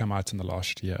what's come out in the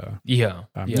last year. Yeah.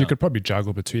 You could probably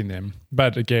juggle between them.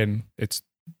 But again, it's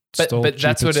still But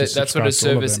that's cheaper what to that's what a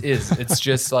subscribe to all of service them. is. It's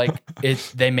just like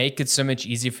they make it so much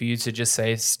easier for you to just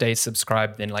say stay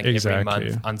subscribed than like every Exactly.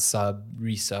 month unsub,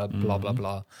 resub, blah blah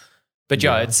blah. But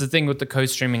yeah, it's the thing with the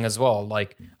co-streaming as well.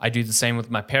 Like I do the same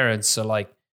with my parents. So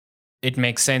like it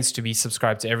makes sense to be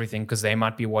subscribed to everything because they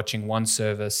might be watching one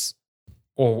service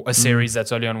or a series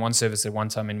that's only on one service at one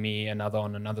time and me another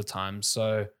on another time.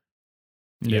 So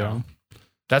Yeah.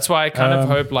 that's why I kind of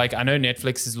hope, like, I know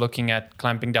Netflix is looking at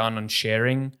clamping down on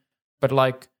sharing, but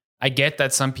like, I get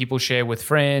that some people share with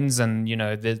friends and,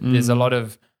 there's a lot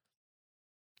of,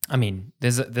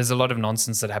 there's a lot of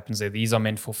nonsense that happens there. These are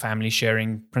meant for family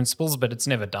sharing principles, but it's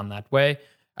never done that way.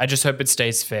 I just hope it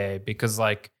stays fair because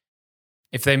like,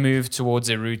 if they move towards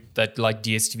a route that like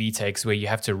DSTV takes, where you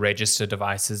have to register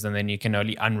devices and then you can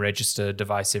only unregister a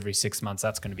device every 6 months,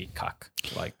 that's going to be cuck.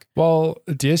 Like, well,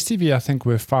 DSTV, I think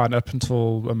we're fine up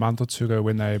until a month or two ago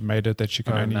when they made it that you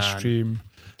can only stream.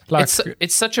 Like,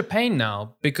 it's such a pain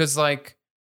now because like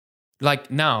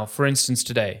now, for instance,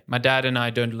 today, my dad and I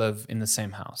don't live in the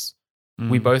same house.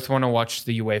 We both want to watch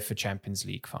the UEFA Champions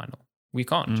League final. We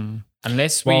can't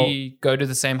unless we go to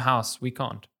the same house. We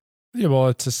can't. Yeah, well,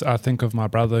 it's just, I think of my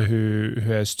brother who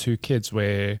has 2 kids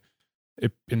where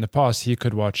in the past he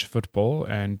could watch football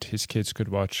and his kids could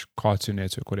watch Cartoon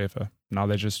Network, whatever. Now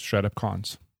they just straight up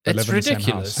can't. It's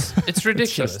ridiculous. It's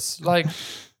ridiculous. It's just, like,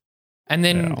 and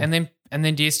then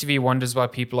DSTV wonders why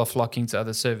people are flocking to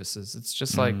other services. It's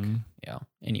just like,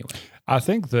 anyway. I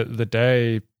think that the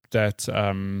day that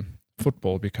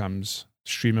football becomes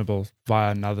streamable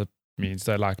via another means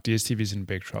that like DSTV is in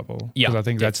big trouble. Yeah, because I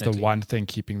think definitely. That's the one thing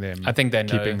keeping them. I think they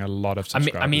know. Keeping a lot of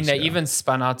subscribers. I mean, they even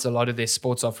spun out a lot of their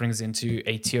sports offerings into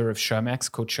a tier of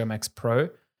Showmax called Showmax Pro,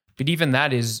 but even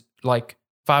that is like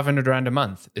 500 Rand a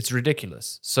month. It's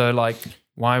ridiculous. So like,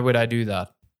 why would I do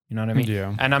that? You know what I mean?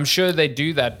 Yeah. And I'm sure they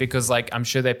do that because like I'm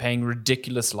sure they're paying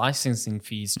ridiculous licensing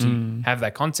fees to have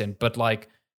that content, but like.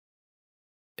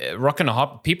 Rock and a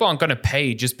hop, people aren't going to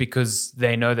pay just because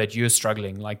they know that you're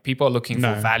struggling. Like people are looking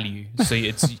for value. So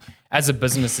it's as a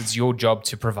business, it's your job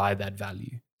to provide that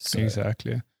value. So.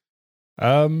 Exactly.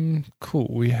 Cool.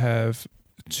 We have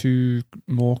 2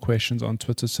 more questions on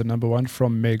Twitter. So number 1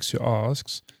 from Megs, who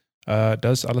asks,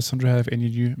 does Alessandro have any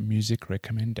new music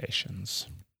recommendations?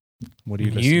 What do you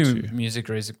listen to? New music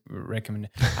recommendation.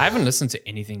 I haven't listened to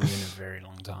anything new in a very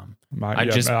long time. I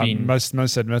must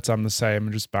admit I'm the same.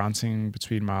 I'm just bouncing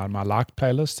between my liked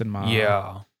playlist and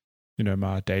my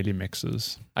my daily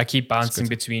mixes. I keep bouncing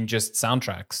between just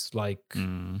soundtracks, like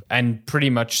and pretty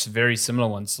much very similar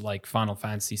ones, like Final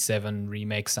Fantasy VII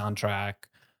remake soundtrack,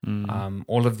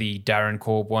 all of the Darren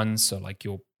Korb ones, so like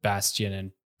your Bastion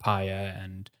and Pyre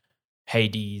and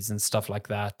Hades and stuff like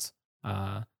that.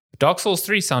 Dark Souls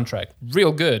 3 soundtrack,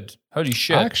 real good. Holy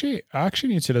shit. I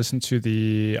actually need to listen to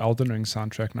the Elden Ring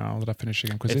soundtrack now that I finished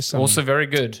again. Because it's also very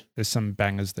good. There's some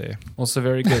bangers there. Also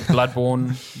very good. Bloodborne,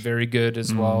 very good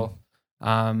as well.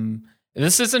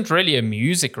 This isn't really a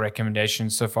music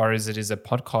recommendation so far as it is a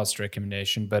podcast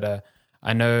recommendation, but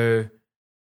I know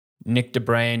Nick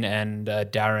DeBrain and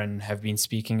Darren have been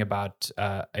speaking about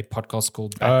a podcast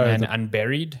called Batman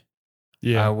Unburied.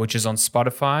 Yeah, which is on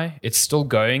Spotify. It's still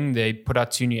going. They put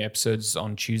out 2 new episodes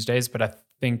on Tuesdays, but I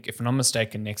think, if I'm not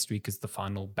mistaken, next week is the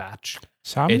final batch.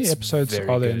 So how many episodes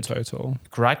are there in total?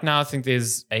 Right now, I think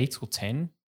there's 8 or 10.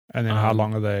 And then how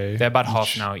long are they? They're about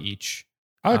half an hour each.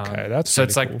 Okay, that's so.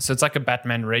 It's cool. like a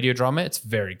Batman radio drama. It's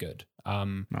very good.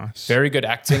 Nice. Very good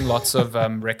acting. Lots of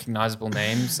recognizable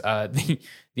names.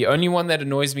 The only one that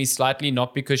annoys me slightly,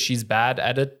 not because she's bad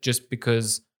at it, just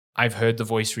because I've heard the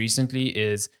voice recently,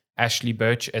 is Ashley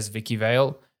Birch as Vicky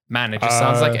Vale. Man, it just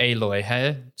sounds like Aloy,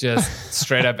 hey? Just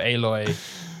straight up Aloy.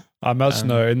 I must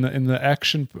know in the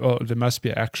action. Oh, there must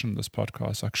be action in this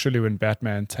podcast. Actually, when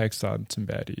Batman takes down some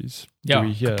baddies, do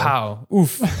we hear? Pow!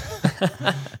 Oof!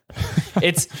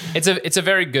 It's a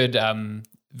very good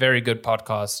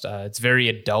podcast. It's very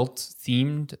adult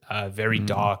themed, very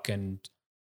dark, and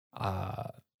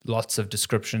lots of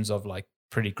descriptions of like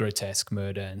pretty grotesque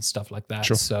murder and stuff like that.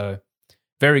 Sure. So.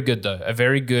 Very good, though. A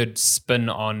very good spin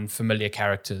on familiar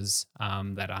characters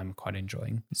that I'm quite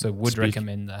enjoying. So would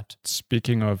recommend that.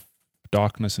 Speaking of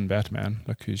darkness and Batman,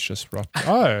 look who's just rocked.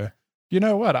 Oh, you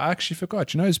know what? I actually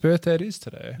forgot. You know whis birthday it is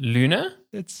today? Luna?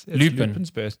 It's Lupin's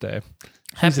birthday.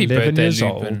 Happy birthday,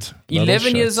 Lupin. Old.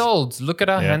 11 years old. Look at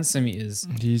how handsome he is.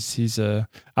 He's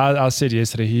I said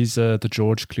yesterday, he's the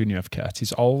George Clooney of cats.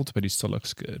 He's old, but he still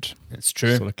looks good. It's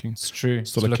true. It's true.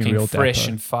 Still looking real fresh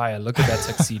dapper. And fire. Look at that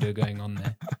tuxedo going on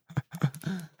there.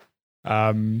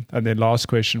 And then last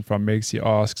question from Megs. He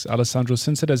asks, Alessandro,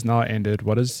 since it has now ended,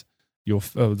 what is your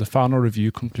the final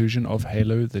review conclusion of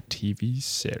Halo, the TV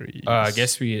series? I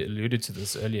guess we alluded to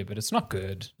this earlier, but it's not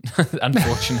good.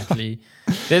 Unfortunately,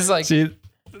 there's like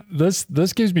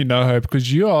this gives me no hope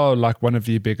because you are like one of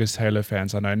the biggest Halo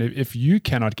fans I know, and if you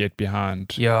cannot get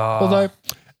behind, Although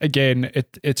again,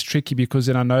 it's tricky because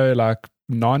then I know like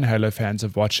non-Halo fans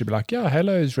have watched it, be like, yeah,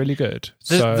 Halo is really good.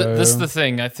 This is the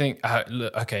thing. I think,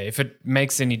 okay, if it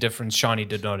makes any difference, Shani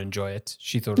did not enjoy it.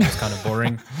 She thought it was kind of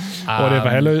boring. Whatever.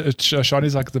 Halo.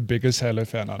 Shani's like the biggest Halo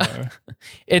fan I know.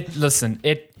 It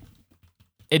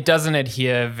doesn't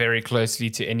adhere very closely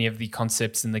to any of the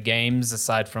concepts in the games,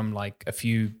 aside from like a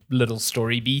few little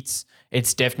story beats.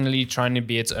 It's definitely trying to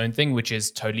be its own thing, which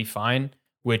is totally fine,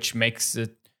 which makes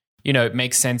it, it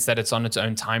makes sense that it's on its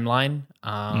own timeline.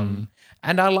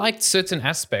 And I liked certain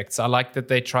aspects. I like that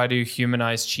they try to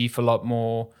humanize Chief a lot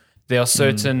more. There are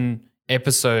certain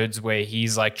episodes where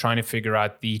he's like trying to figure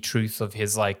out the truth of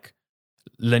his like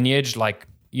lineage, like,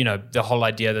 you know, the whole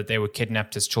idea that they were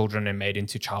kidnapped as children and made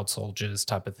into child soldiers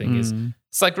type of thing is,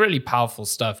 it's like really powerful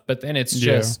stuff. But then it's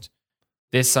just,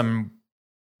 there's some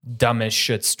dumb as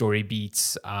shit story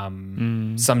beats,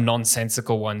 some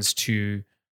nonsensical ones too.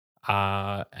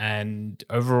 And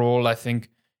overall, I think,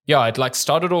 it like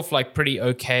started off like pretty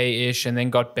okay-ish and then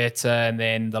got better. And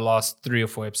then the last 3 or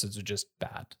 4 episodes were just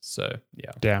bad. So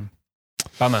yeah. Damn.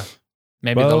 Bummer.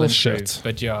 Maybe they'll improve. Shit.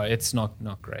 But yeah, it's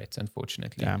not great,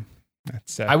 unfortunately. Damn.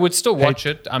 That's I would still watch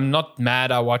it. I'm not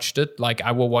mad I watched it. Like,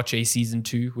 I will watch a season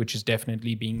 2, which is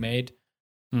definitely being made.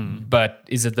 But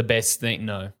is it the best thing?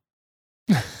 No.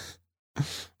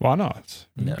 Why not?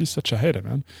 You'd be such a hater,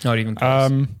 man. Not even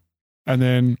close. And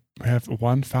then we have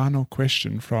one final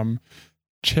question from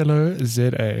Cello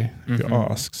ZA, who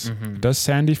asks, does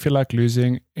Sandy feel like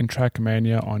losing in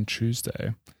Trackmania on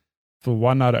Tuesday? For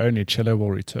one night only, Cello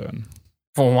will return.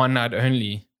 For one night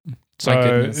only? So, my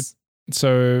goodness.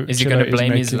 So is he going to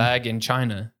blame his lag in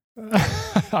China?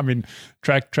 I mean,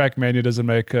 Trackmania doesn't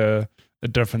make a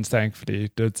difference, thankfully.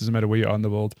 It doesn't matter where you are in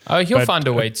the world. Oh, he'll find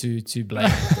a way to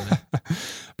blame it.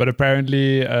 But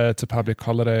apparently it's a public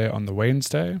holiday on the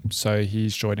Wednesday, so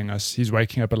he's joining us. He's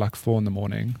waking up at like 4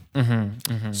 a.m.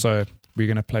 So we're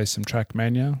going to play some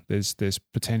Trackmania. There's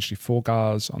potentially 4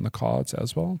 guys on the cards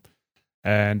as well.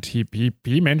 And he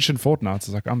mentioned Fortnite. I was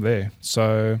like, I'm there.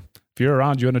 So if you're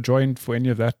around, you want to join for any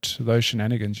of those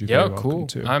shenanigans, you're very welcome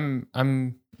to. I'm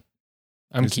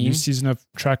There's keen. a new season of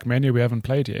Trackmania we haven't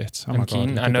played yet. I'm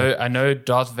keen. I know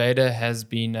Darth Vader has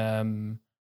been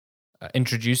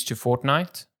introduced to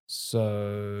Fortnite.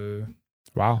 So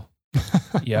wow.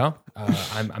 Yeah,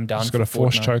 I'm down. Just for got to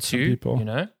force Fortnite choke some too, people. You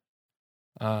know.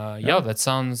 That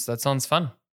sounds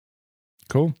fun.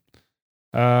 Cool.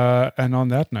 And on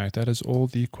that note, that is all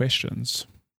the questions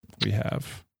we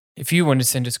have. If you want to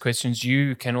send us questions,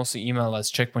 you can also email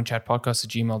us,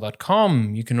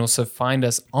 checkpointchatpodcast@gmail.com. You can also find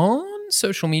us on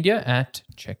social media at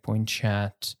Checkpoint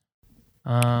Chat.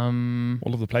 All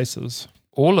of the places.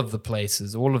 All of the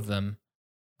places, all of them.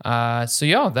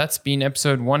 That's been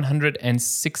episode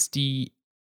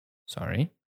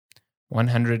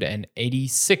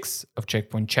 186 of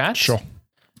Checkpoint Chat. Sure.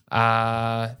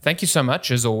 Thank you so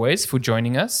much, as always, for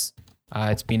joining us.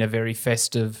 It's been a very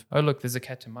festive. Oh, look, there's a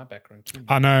cat in my background too.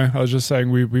 I know. I was just saying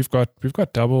we've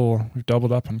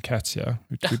doubled up on cats here.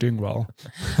 We're doing well.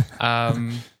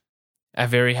 A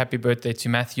very happy birthday to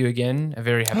Matthew again. A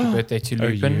very happy birthday to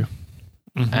Lupin.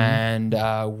 And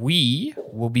we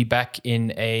will be back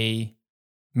in a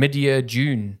mid-year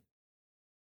June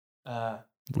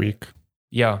week.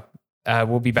 Yeah,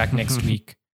 we'll be back next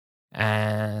week.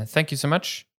 Thank you so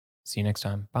much. See you next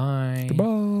time. Bye.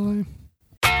 Goodbye.